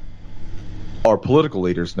know that. Our political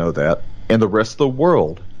leaders know that. And the rest of the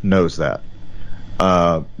world knows that.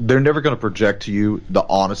 They're never going to project to you the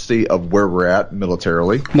honesty of where we're at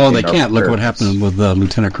militarily. Well, they can't. Look what happened with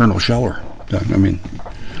Lieutenant Colonel Scheller. I mean...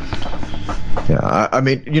 Yeah, I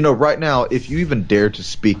mean, right now, if you even dare to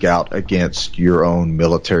speak out against your own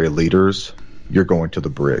military leaders, you're going to the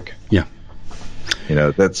brig. Yeah.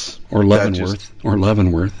 That's... Or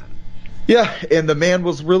Leavenworth. Yeah, and the man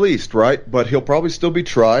was released, right? But he'll probably still be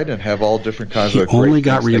tried and have all different kinds of... He only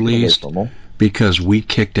got released because we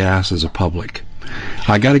kicked ass as a public.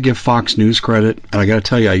 I got to give Fox News credit, and I got to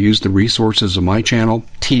tell you, I used the resources of my channel,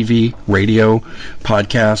 TV, radio,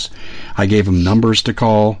 podcasts. I gave them numbers to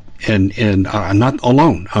call, and I'm not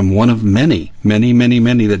alone. I'm one of many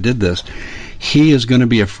that did this. He is going to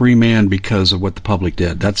be a free man because of what the public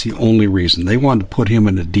did. That's the only reason. They wanted to put him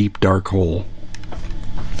in a deep, dark hole.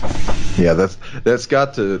 Yeah, that's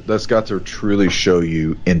got to truly show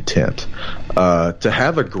you intent. To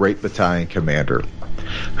have a great battalion commander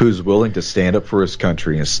who's willing to stand up for his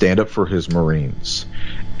country and stand up for his Marines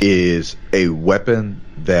is a weapon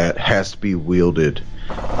that has to be wielded.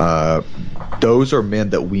 Those are men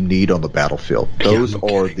that we need on the battlefield. Those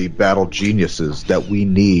are the battle geniuses that we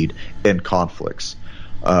need in conflicts.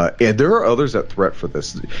 And there are others that threat for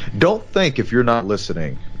this. Don't think, if you're not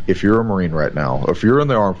listening, if you're a Marine right now, or if you're in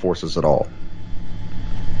the armed forces at all,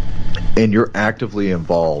 and you're actively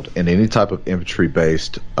involved in any type of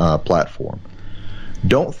infantry-based platform,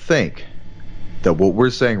 don't think that what we're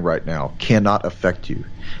saying right now cannot affect you.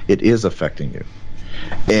 It is affecting you.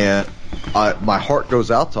 And my heart goes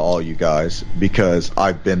out to all you guys because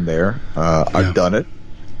I've been there. I've done it.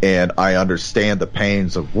 And I understand the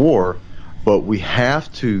pains of war. But we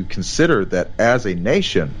have to consider that as a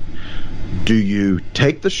nation, do you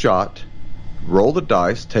take the shot, roll the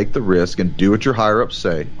dice, take the risk, and do what your higher-ups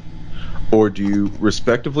say? Or do you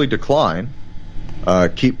respectively decline,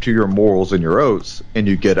 keep to your morals and your oaths, and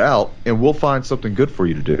you get out, and we'll find something good for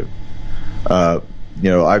you to do?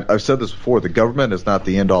 I've said this before. The government is not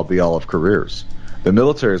the end-all, be-all of careers. The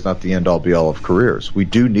military is not the end-all, be-all of careers. We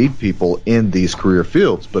do need people in these career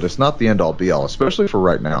fields, but it's not the end-all, be-all, especially for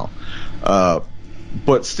right now.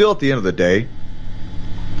 But still, at the end of the day,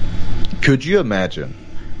 could you imagine,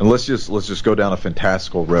 and let's just go down a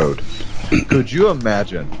fantastical road, could you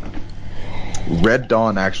imagine Red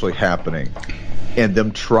Dawn actually happening and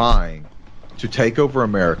them trying to take over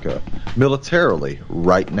America militarily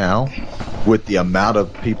right now with the amount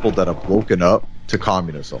of people that have woken up to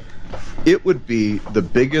communism? It would be the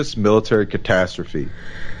biggest military catastrophe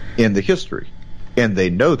in the history. And they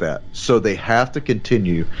know that. So they have to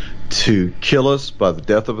continue to kill us by the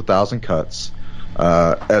death of 1,000 cuts.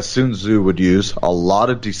 As Sun Tzu would use, a lot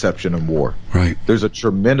of deception in war. Right. There's a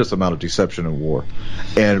tremendous amount of deception in war.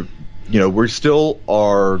 And, we still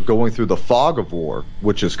are going through the fog of war,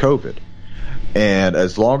 which is COVID. And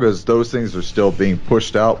as long as those things are still being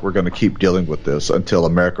pushed out, we're going to keep dealing with this until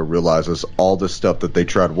America realizes all this stuff that they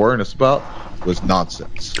tried warning us about was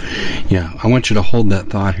nonsense. Yeah, I want you to hold that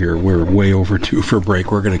thought here. We're way overdue for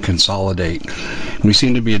break. We're going to consolidate. We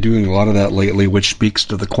seem to be doing a lot of that lately, which speaks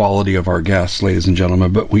to the quality of our guests, ladies and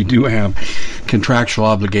gentlemen. But we do have contractual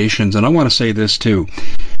obligations. And I want to say this, too.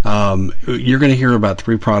 You're going to hear about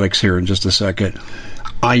 3 products here in just a second.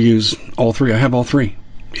 I use all 3. I have all 3.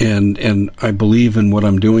 And I believe in what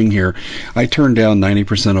I'm doing here. I turn down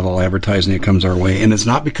 90% of all advertising that comes our way, and it's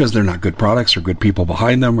not because they're not good products or good people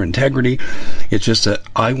behind them or integrity. It's just that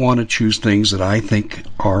I want to choose things that I think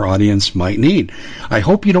our audience might need. I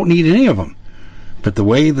hope you don't need any of them. But the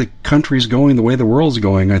way the country's going, the way the world's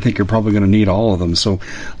going, I think you're probably going to need all of them. So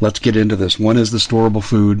let's get into this. One is the storable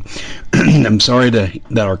food. I'm sorry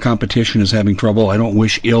that our competition is having trouble. I don't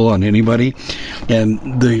wish ill on anybody.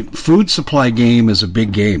 And the food supply game is a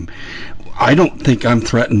big game. I don't think I'm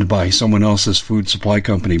threatened by someone else's food supply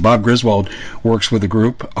company. Bob Griswold works with a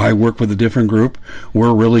group. I work with a different group.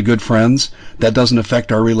 We're really good friends. That doesn't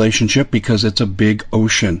affect our relationship because it's a big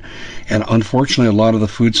ocean. And unfortunately, a lot of the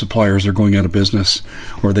food suppliers are going out of business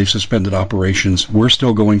or they've suspended operations. We're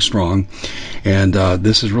still going strong. And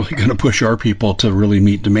this is really going to push our people to really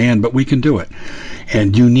meet demand, but we can do it.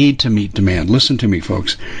 And you need to meet demand. Listen to me,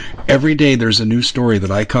 folks. Every day there's a new story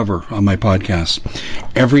that I cover on my podcast.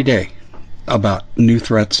 Every day. About new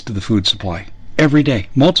threats to the food supply. Every day.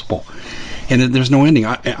 Multiple. And there's no ending.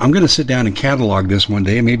 I'm going to sit down and catalog this one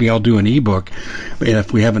day. Maybe I'll do an ebook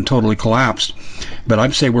if we haven't totally collapsed. But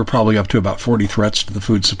I'd say we're probably up to about 40 threats to the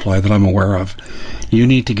food supply that I'm aware of. You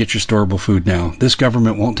need to get your storable food now. This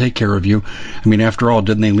government won't take care of you. I mean, after all,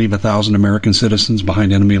 didn't they leave 1,000 American citizens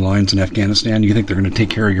behind enemy lines in Afghanistan? You think they're going to take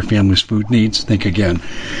care of your family's food needs? Think again.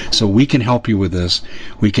 So we can help you with this.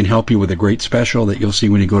 We can help you with a great special that you'll see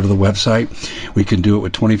when you go to the website. We can do it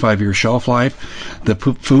with 25-year shelf life. The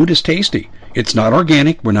food is tasty. It's not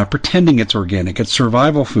organic. We're not pretending it's organic. It's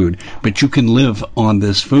survival food. But you can live on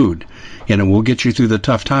this food. And it will get you through the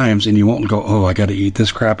tough times, and you won't go, oh, I got to eat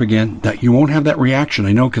this crap again. That you won't have that reaction.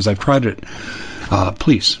 I know because I've tried it.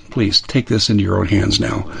 Please take this into your own hands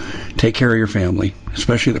now. Take care of your family,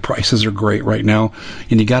 especially the prices are great right now.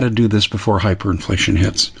 And you got to do this before hyperinflation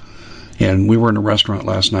hits. And we were in a restaurant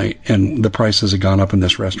last night, and the prices have gone up in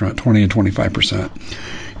this restaurant 20 and 25%.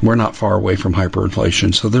 We're not far away from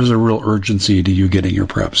hyperinflation, so there's a real urgency to you getting your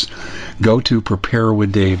preps. Go to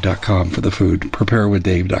preparewithdave.com for the food,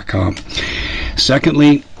 preparewithdave.com.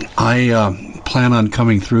 Secondly, I plan on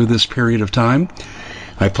coming through this period of time.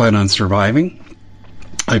 I plan on surviving.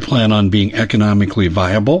 I plan on being economically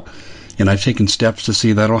viable. And I've taken steps to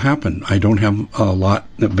see that'll happen. I don't have a lot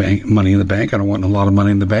of money in the bank. I don't want a lot of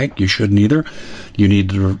money in the bank. You shouldn't either. You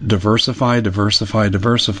need to diversify.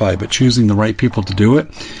 But choosing the right people to do it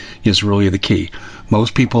is really the key.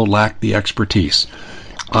 Most people lack the expertise.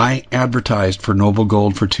 I advertised for Noble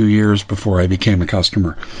Gold for 2 years before I became a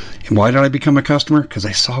customer. And why did I become a customer? Because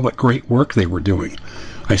I saw what great work they were doing.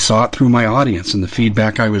 I saw it through my audience and the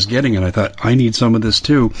feedback I was getting, and I thought, I need some of this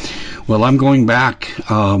too. Well, I'm going back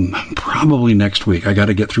probably next week. I got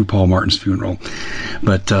to get through Paul Martin's funeral.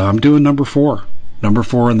 But I'm doing number 4. Number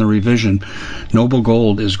 4 in the revision. Noble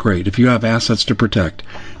Gold is great. If you have assets to protect,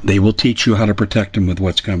 they will teach you how to protect them with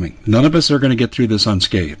what's coming. None of us are going to get through this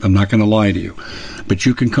unscathed. I'm not going to lie to you. But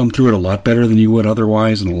you can come through it a lot better than you would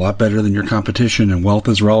otherwise, and a lot better than your competition, and wealth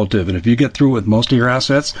is relative. And if you get through with most of your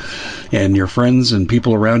assets and your friends and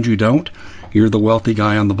people around you don't, you're the wealthy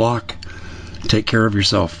guy on the block. Take care of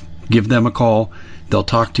yourself. Give them a call. They'll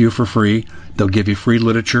talk to you for free. They'll give you free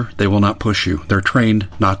literature. They will not push you. They're trained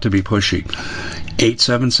not to be pushy.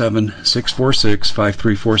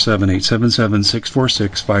 877-646-5347,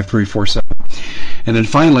 877-646-5347. And then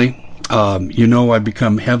finally, I've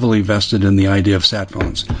become heavily vested in the idea of sat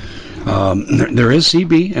phones. There is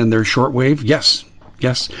CB and there's shortwave. Yes,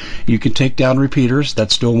 you can take down repeaters.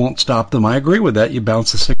 That still won't stop them. I agree with that. You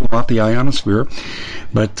bounce the signal off the ionosphere.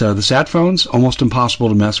 But the sat phones, almost impossible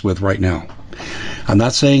to mess with right now. I'm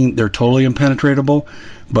not saying they're totally impenetrable,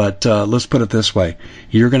 but let's put it this way.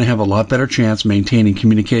 You're going to have a lot better chance maintaining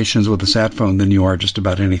communications with a sat phone than you are just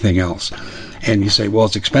about anything else. And you say, well,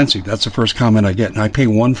 it's expensive. That's the first comment I get. And I pay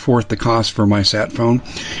 1/4 the cost for my sat phone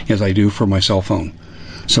as I do for my cell phone.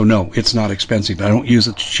 So no, it's not expensive. I don't use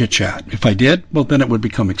it to chit-chat. If I did, well, then it would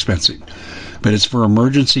become expensive. But it's for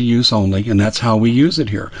emergency use only, and that's how we use it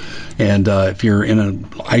here. And if you're in an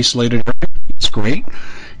isolated area, it's great.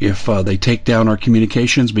 If they take down our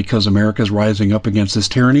communications because America's rising up against this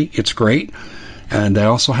tyranny, it's great. And I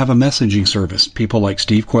also have a messaging service. People like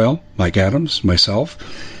Steve Quayle, Mike Adams, myself,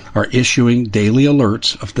 are issuing daily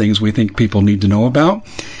alerts of things we think people need to know about.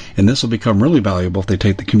 And this will become really valuable if they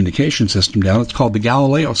take the communication system down. It's called the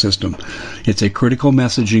Galileo system. It's a critical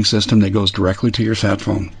messaging system that goes directly to your sat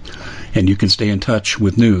phone. And you can stay in touch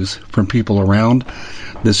with news from people around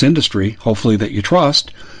this industry, hopefully that you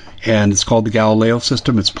trust. And it's called the Galileo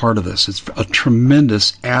system. It's part of this. It's a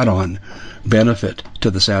tremendous add-on benefit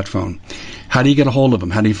to the sat phone. How do you get a hold of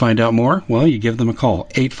them? How do you find out more? Well, you give them a call,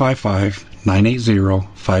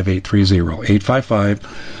 855-980-5830,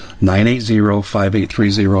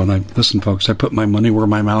 855-980-5830. And listen, folks, I put my money where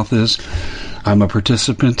my mouth is. I'm a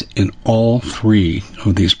participant in all 3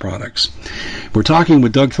 of these products. We're talking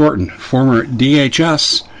with Doug Thornton, former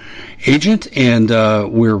DHS agent, and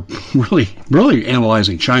we're really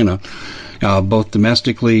analyzing China, both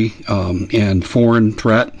domestically and foreign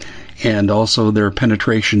threat, and also their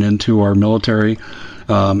penetration into our military.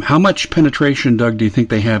 How much penetration, Doug, do you think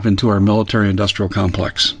they have into our military-industrial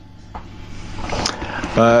complex?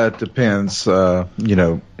 It depends.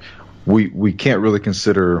 We can't really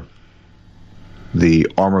consider the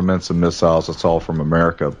armaments and missiles. It's all from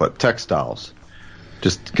America, but textiles.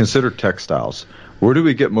 Just consider textiles. Where do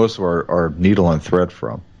we get most of our needle and thread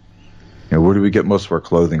from? Where do we get most of our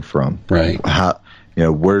clothing from? Right.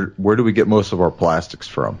 Where do we get most of our plastics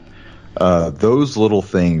from? Those little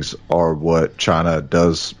things are what China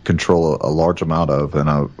does control a large amount of, and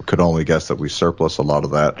I could only guess that we surplus a lot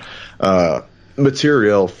of that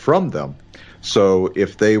material from them. So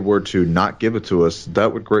if they were to not give it to us,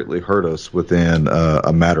 that would greatly hurt us within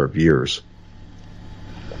a matter of years.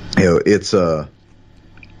 It's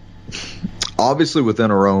obviously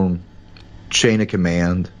within our own chain of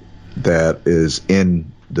command that is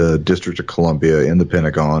in the District of Columbia, in the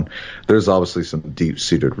Pentagon. There's obviously some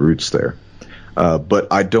deep-seated roots there. But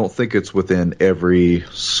I don't think it's within every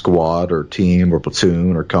squad or team or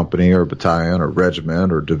platoon or company or battalion or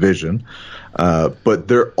regiment or division. But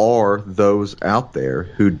there are those out there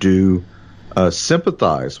who do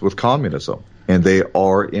sympathize with communism, and they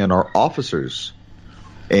are in our officers.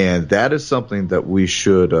 And that is something that we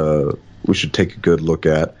should take a good look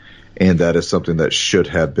at, and that is something that should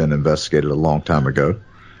have been investigated a long time ago.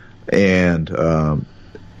 And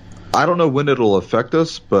I don't know when it'll affect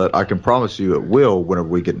us, but I can promise you it will whenever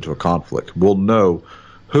we get into a conflict. We'll know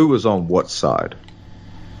who is on what side.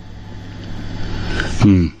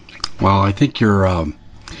 Well, I think you're,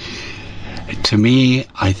 to me,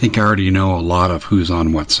 I think I already know a lot of who's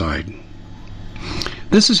on what side.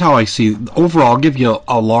 This is how I see, overall, I'll give you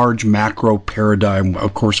a large macro paradigm,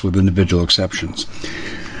 of course, with individual exceptions.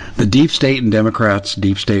 The deep state and Democrats,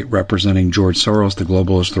 deep state representing George Soros, the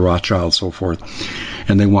globalists, the Rothschilds, so forth,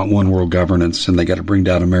 and they want one world governance, and they got to bring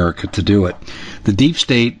down America to do it. The deep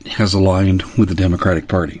state has aligned with the Democratic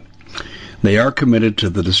Party. They are committed to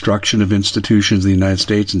the destruction of institutions in the United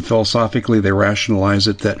States, and philosophically they rationalize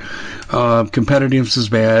it that competitiveness is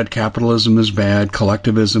bad, capitalism is bad,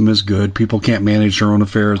 collectivism is good, people can't manage their own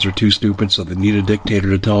affairs, they're too stupid, so they need a dictator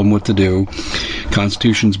to tell them what to do.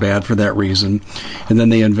 Constitution's bad for that reason, and then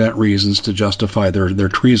they invent reasons to justify their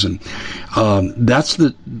treason. That's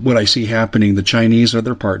what I see happening. The Chinese are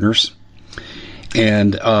their partners,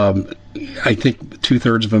 and I think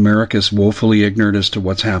 2/3 of America is woefully ignorant as to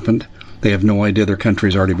what's happened. They have no idea their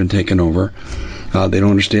country's already been taken over. They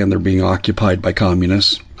don't understand they're being occupied by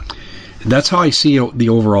communists. That's how I see the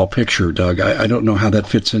overall picture, Doug. I don't know how that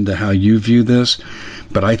fits into how you view this,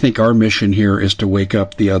 but I think our mission here is to wake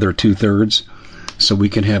up the other 2/3 so we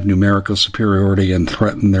can have numerical superiority and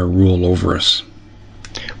threaten their rule over us.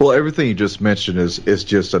 Well, everything you just mentioned is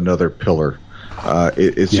just another pillar.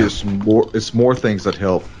 It's just more things that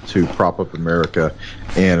help to prop up America,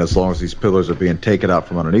 and as long as these pillars are being taken out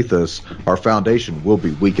from underneath us, our foundation will be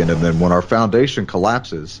weakened. And then when our foundation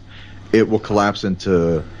collapses, it will collapse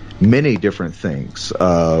into many different things.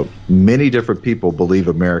 Many different people believe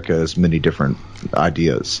America has many different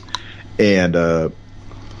ideas, and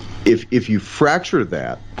if you fracture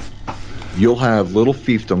that, you'll have little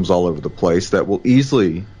fiefdoms all over the place that will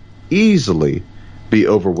easily be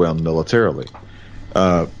overwhelmed militarily.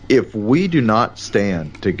 If we do not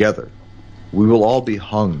stand together, we will all be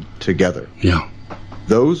hung together. Yeah.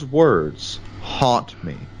 Those words haunt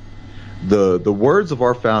me. The words of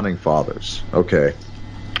our founding fathers. Okay.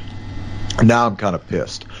 Now I'm kind of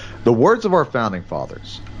pissed. The words of our founding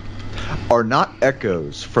fathers are not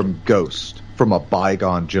echoes from ghosts from a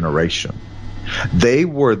bygone generation. They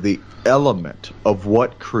were the element of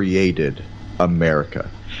what created America.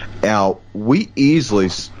 Now, we easily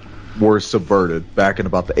were subverted back in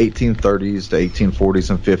about the 1830s to 1840s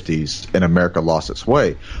and 50s, and America lost its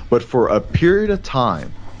way. But for a period of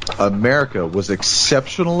time, America was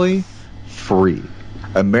exceptionally free.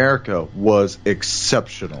 America was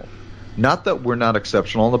exceptional. Not that we're not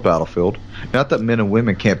exceptional on the battlefield, not that men and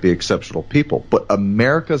women can't be exceptional people, but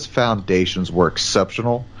America's foundations were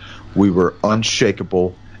exceptional. We were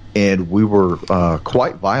unshakable, and we were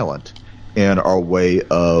quite violent in our way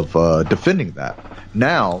of defending that.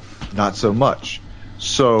 Now, not so much.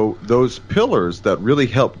 So those pillars that really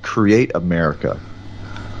help create America,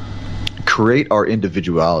 create our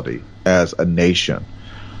individuality as a nation,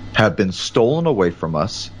 have been stolen away from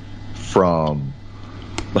us from,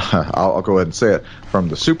 I'll go ahead and say it, from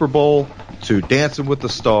the Super Bowl to Dancing with the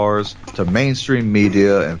Stars to mainstream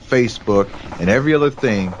media and Facebook and every other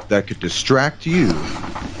thing that could distract you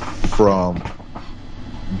from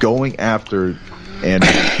going after and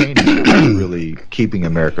maintaining really keeping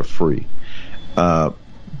America free.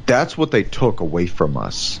 That's what they took away from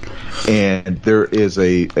us. And there is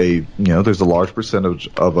there's a large percentage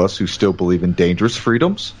of us who still believe in dangerous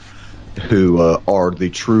freedoms, who are the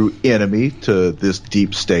true enemy to this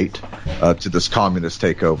deep state, to this communist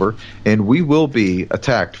takeover, and we will be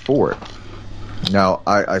attacked for it. Now,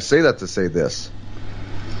 I say that to say this,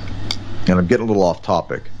 and I'm getting a little off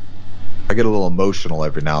topic. I get a little emotional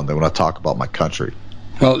every now and then when I talk about my country.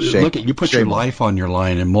 Well, look, you put your life on your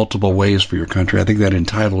line in multiple ways for your country. I think that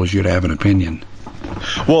entitles you to have an opinion.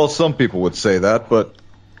 Well, some people would say that, but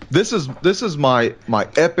this is my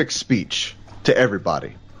epic speech to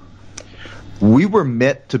everybody. We were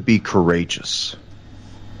meant to be courageous.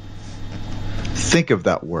 Think of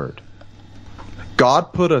that word.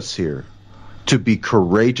 God put us here to be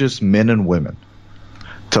courageous men and women,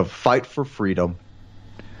 to fight for freedom,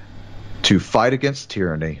 to fight against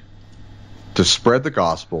tyranny, to spread the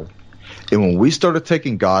gospel. And when we started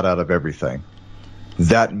taking God out of everything,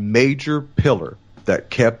 that major pillar that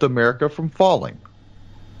kept America from falling,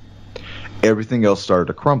 everything else started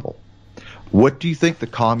to crumble. What do you think the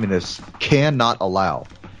communists cannot allow?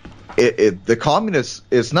 The communists,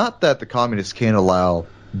 it's not that the communists can't allow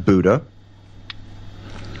Buddha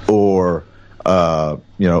or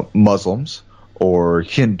Muslims or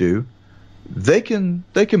Hindu. They can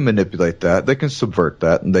manipulate that, they can subvert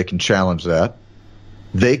that, and they can challenge that.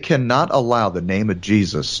 They cannot allow the name of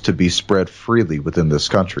Jesus to be spread freely within this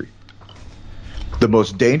country. The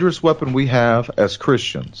most dangerous weapon we have as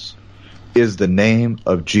Christians is the name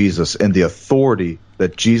of Jesus and the authority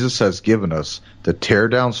that Jesus has given us to tear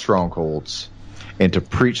down strongholds and to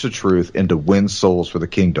preach the truth and to win souls for the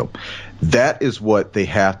kingdom. That is what they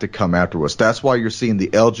have to come after us. That's why you're seeing the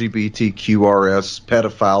LGBTQRS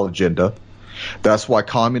pedophile agenda. That's why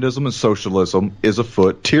communism and socialism is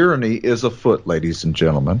afoot. Tyranny is afoot, ladies and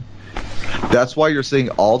gentlemen. That's why you're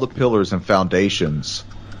seeing all the pillars and foundations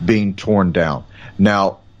being torn down.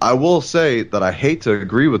 Now, I will say that I hate to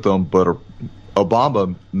agree with them, but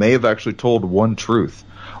Obama may have actually told one truth.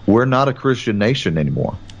 We're not a Christian nation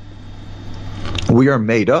anymore. We are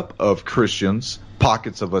made up of Christians,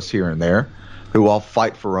 pockets of us here and there, who all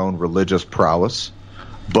fight for our own religious prowess.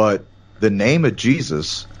 But the name of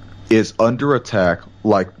Jesus is under attack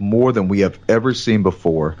like more than we have ever seen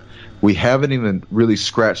before. We haven't even really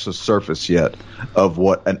scratched the surface yet of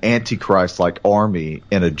what an antichrist-like army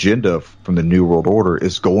and agenda from the New World Order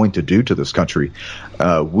is going to do to this country.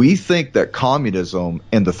 We think that communism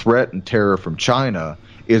and the threat and terror from China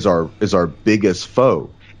is our biggest foe.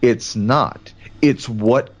 It's not. It's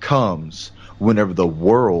what comes whenever the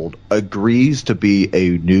world agrees to be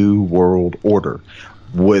a new world order.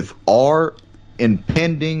 With our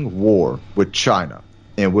impending war with China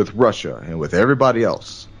and with Russia and with everybody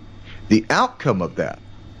else, the outcome of that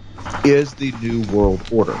is the new world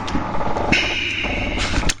order.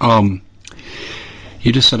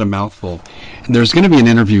 You just said a mouthful. There's going to be an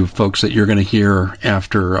interview, folks, that you're going to hear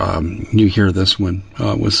after you hear this one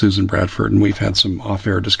with Susan Bradford, and we've had some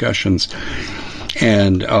off-air discussions.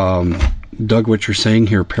 And Doug, what you're saying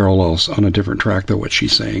here parallels on a different track than what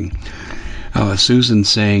she's saying. Susan's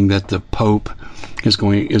saying that the Pope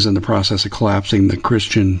is in the process of collapsing the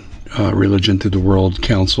Christian religion through the World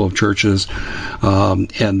Council of Churches,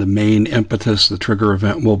 and the main impetus, the trigger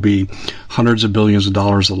event, will be hundreds of billions of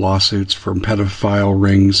dollars of lawsuits from pedophile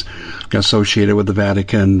rings associated with the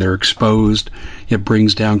Vatican. They're exposed. It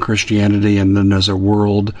brings down Christianity, and then there's a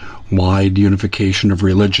worldwide unification of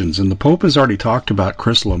religions. And the Pope has already talked about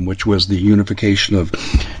Chrislam, which was the unification of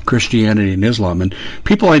Christianity and Islam. And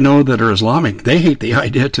people I know that are Islamic, they hate the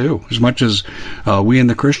idea too, as much as we in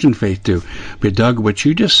the Christian faith do. But Doug, what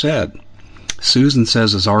you just said, Susan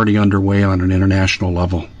says is already underway on an international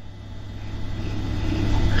level.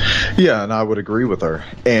 Yeah, and I would agree with her.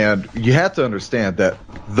 And you have to understand that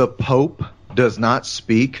the Pope does not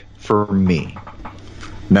speak for me.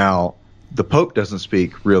 Now, the Pope doesn't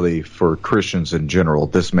speak really for Christians in general.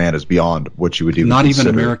 This man is beyond what you would even Not consider.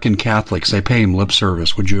 even American Catholics. They pay him lip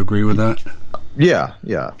service. Would you agree with that? Yeah,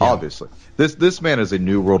 obviously. This man is a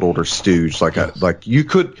New World Order stooge.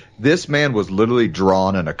 This man was literally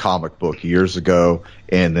drawn in a comic book years ago,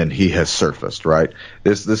 and then he has surfaced, right?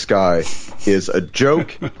 This guy is a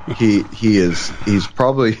joke. He's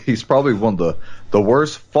probably one of the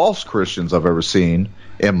worst false Christians I've ever seen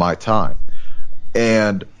in my time.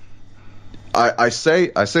 And I say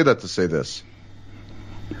that to say this.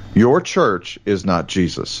 Your church is not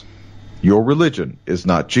Jesus. Your religion is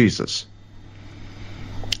not Jesus.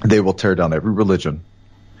 They will tear down every religion.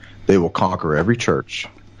 They will conquer every church.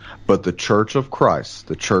 But the church of Christ,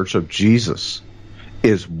 the church of Jesus,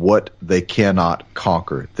 is what they cannot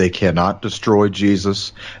conquer. They cannot destroy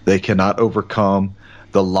Jesus. They cannot overcome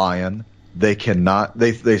the lion. They cannot.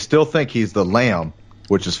 They still think he's the lamb,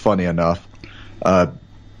 which is funny enough.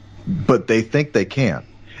 But they think they can.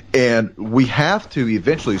 And we have to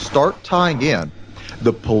eventually start tying in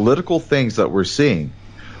the political things that we're seeing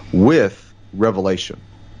with Revelation.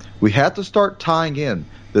 We have to start tying in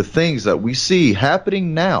the things that we see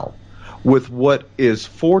happening now with what is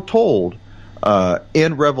foretold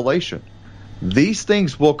in Revelation. These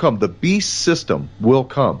things will come. The beast system will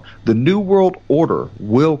come. The New World Order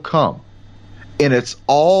will come. And it's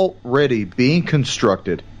already being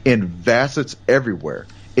constructed in facets everywhere.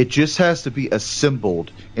 It just has to be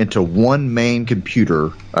assembled into one main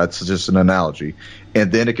computer. That's just an analogy.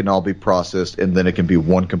 And then it can all be processed, and then it can be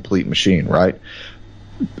one complete machine, right?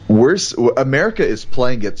 America is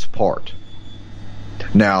playing its part.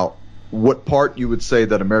 Now, what part you would say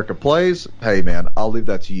that America plays, hey, man, I'll leave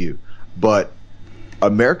that to you. But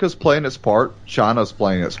America's playing its part. China's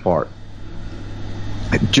playing its part.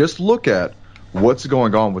 Just look at what's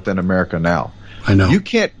going on within America now. I know. You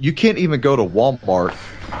can't even go to Walmart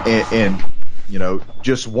and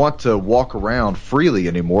just want to walk around freely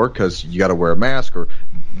anymore because you got to wear a mask, or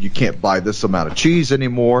you can't buy this amount of cheese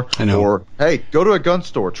anymore. I know. Or, hey, go to a gun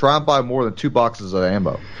store. Try and buy more than 2 boxes of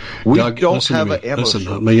ammo. We Doug, don't have an ammo Listen,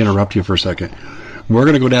 shortage. let me interrupt you for a second. We're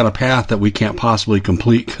going to go down a path that we can't possibly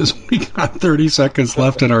complete because we got 30 seconds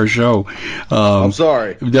left in our show. I'm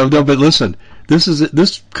sorry. No, but listen.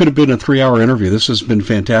 This could have been a 3-hour interview. This has been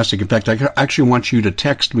fantastic. In fact, I actually want you to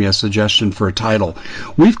text me a suggestion for a title.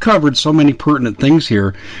 We've covered so many pertinent things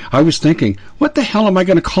here. I was thinking, what the hell am I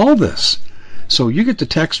going to call this? So you get to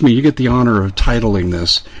text me. You get the honor of titling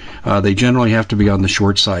this. They generally have to be on the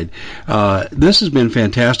short side. This has been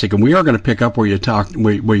fantastic, and we are going to pick up where you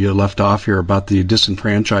left off here about the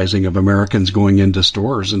disenfranchising of Americans going into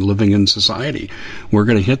stores and living in society. We're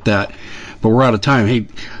going to hit that, but we're out of time.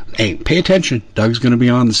 Hey, pay attention. Doug's going to be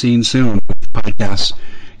on the scene soon with podcasts,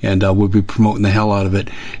 and we'll be promoting the hell out of it.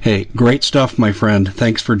 Hey, great stuff, my friend.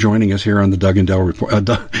 Thanks for joining us here on the Doug and Dave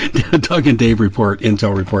Report,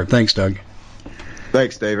 Intel Report. Thanks, Doug.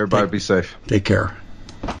 Thanks, Dave. Everybody be safe. Take care.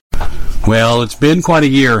 Well, it's been quite a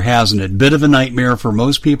year, hasn't it? Bit of a nightmare for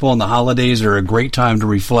most people, and the holidays are a great time to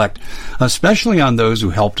reflect, especially on those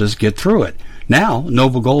who helped us get through it. Now,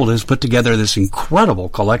 Noble Gold has put together this incredible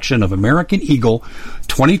collection of American Eagle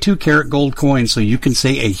 22-karat gold coins so you can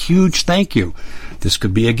say a huge thank you. This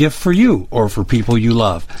could be a gift for you or for people you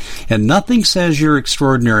love. And nothing says you're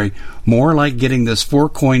extraordinary more like getting this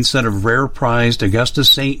 4-coin set of rare prized Augusta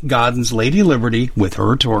St. Gaudens Lady Liberty with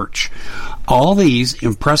her torch. All these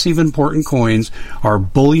impressive important coins are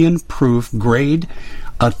bullion-proof grade,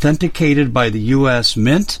 authenticated by the U.S.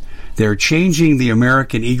 Mint. They're changing the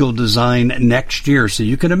American Eagle design next year, so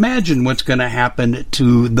you can imagine what's going to happen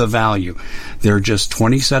to the value. There are just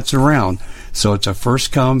 20 sets around, so it's a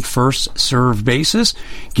first-come, first-served basis.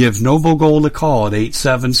 Give Noble Gold a call at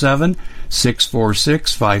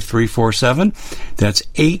 877-646-5347. That's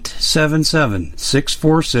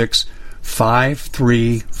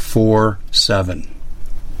 877-646-5347.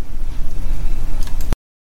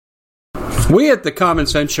 We at the Common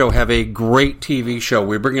Sense Show have a great TV show.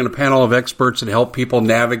 We bring in a panel of experts that help people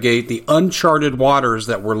navigate the uncharted waters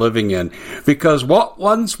that we're living in. Because what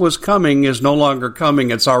once was coming is no longer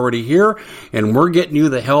coming. It's already here, and we're getting you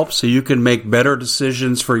the help so you can make better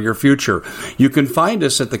decisions for your future. You can find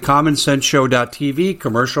us at thecommonsenseshow.tv,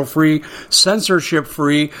 commercial-free,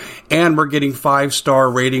 censorship-free, and we're getting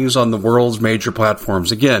 5-star ratings on the world's major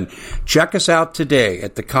platforms. Again, check us out today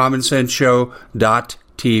at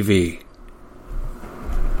thecommonsenseshow.tv.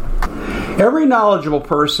 Every knowledgeable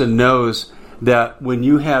person knows that when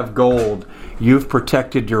you have gold, you've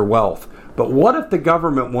protected your wealth. But what if the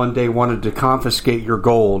government one day wanted to confiscate your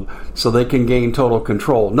gold so they can gain total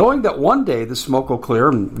control, knowing that one day the smoke will clear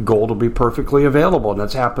and gold will be perfectly available, and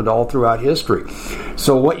that's happened all throughout history.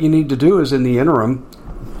 So what you need to do is, in the interim,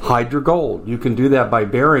 hide your gold. You can do that by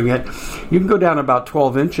burying it. You can go down about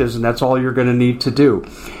 12 inches, and that's all you're going to need to do.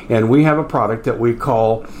 And we have a product that we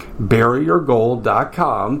call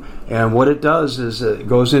buryyourgold.com, and what it does is it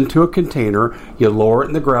goes into a container. You lower it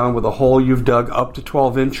in the ground with a hole you've dug up to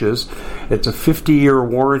 12 inches. It's a 50-year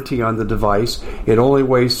warranty on the device. It only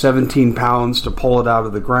weighs 17 pounds to pull it out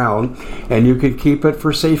of the ground, and you can keep it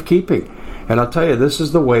for safekeeping. And I'll tell you, this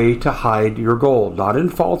is the way to hide your gold. Not in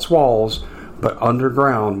false walls, but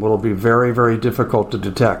underground, will be very, very difficult to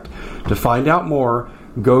detect. To find out more,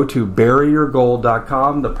 go to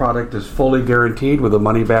buryyourgold.com. The product is fully guaranteed with a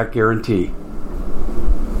money-back guarantee.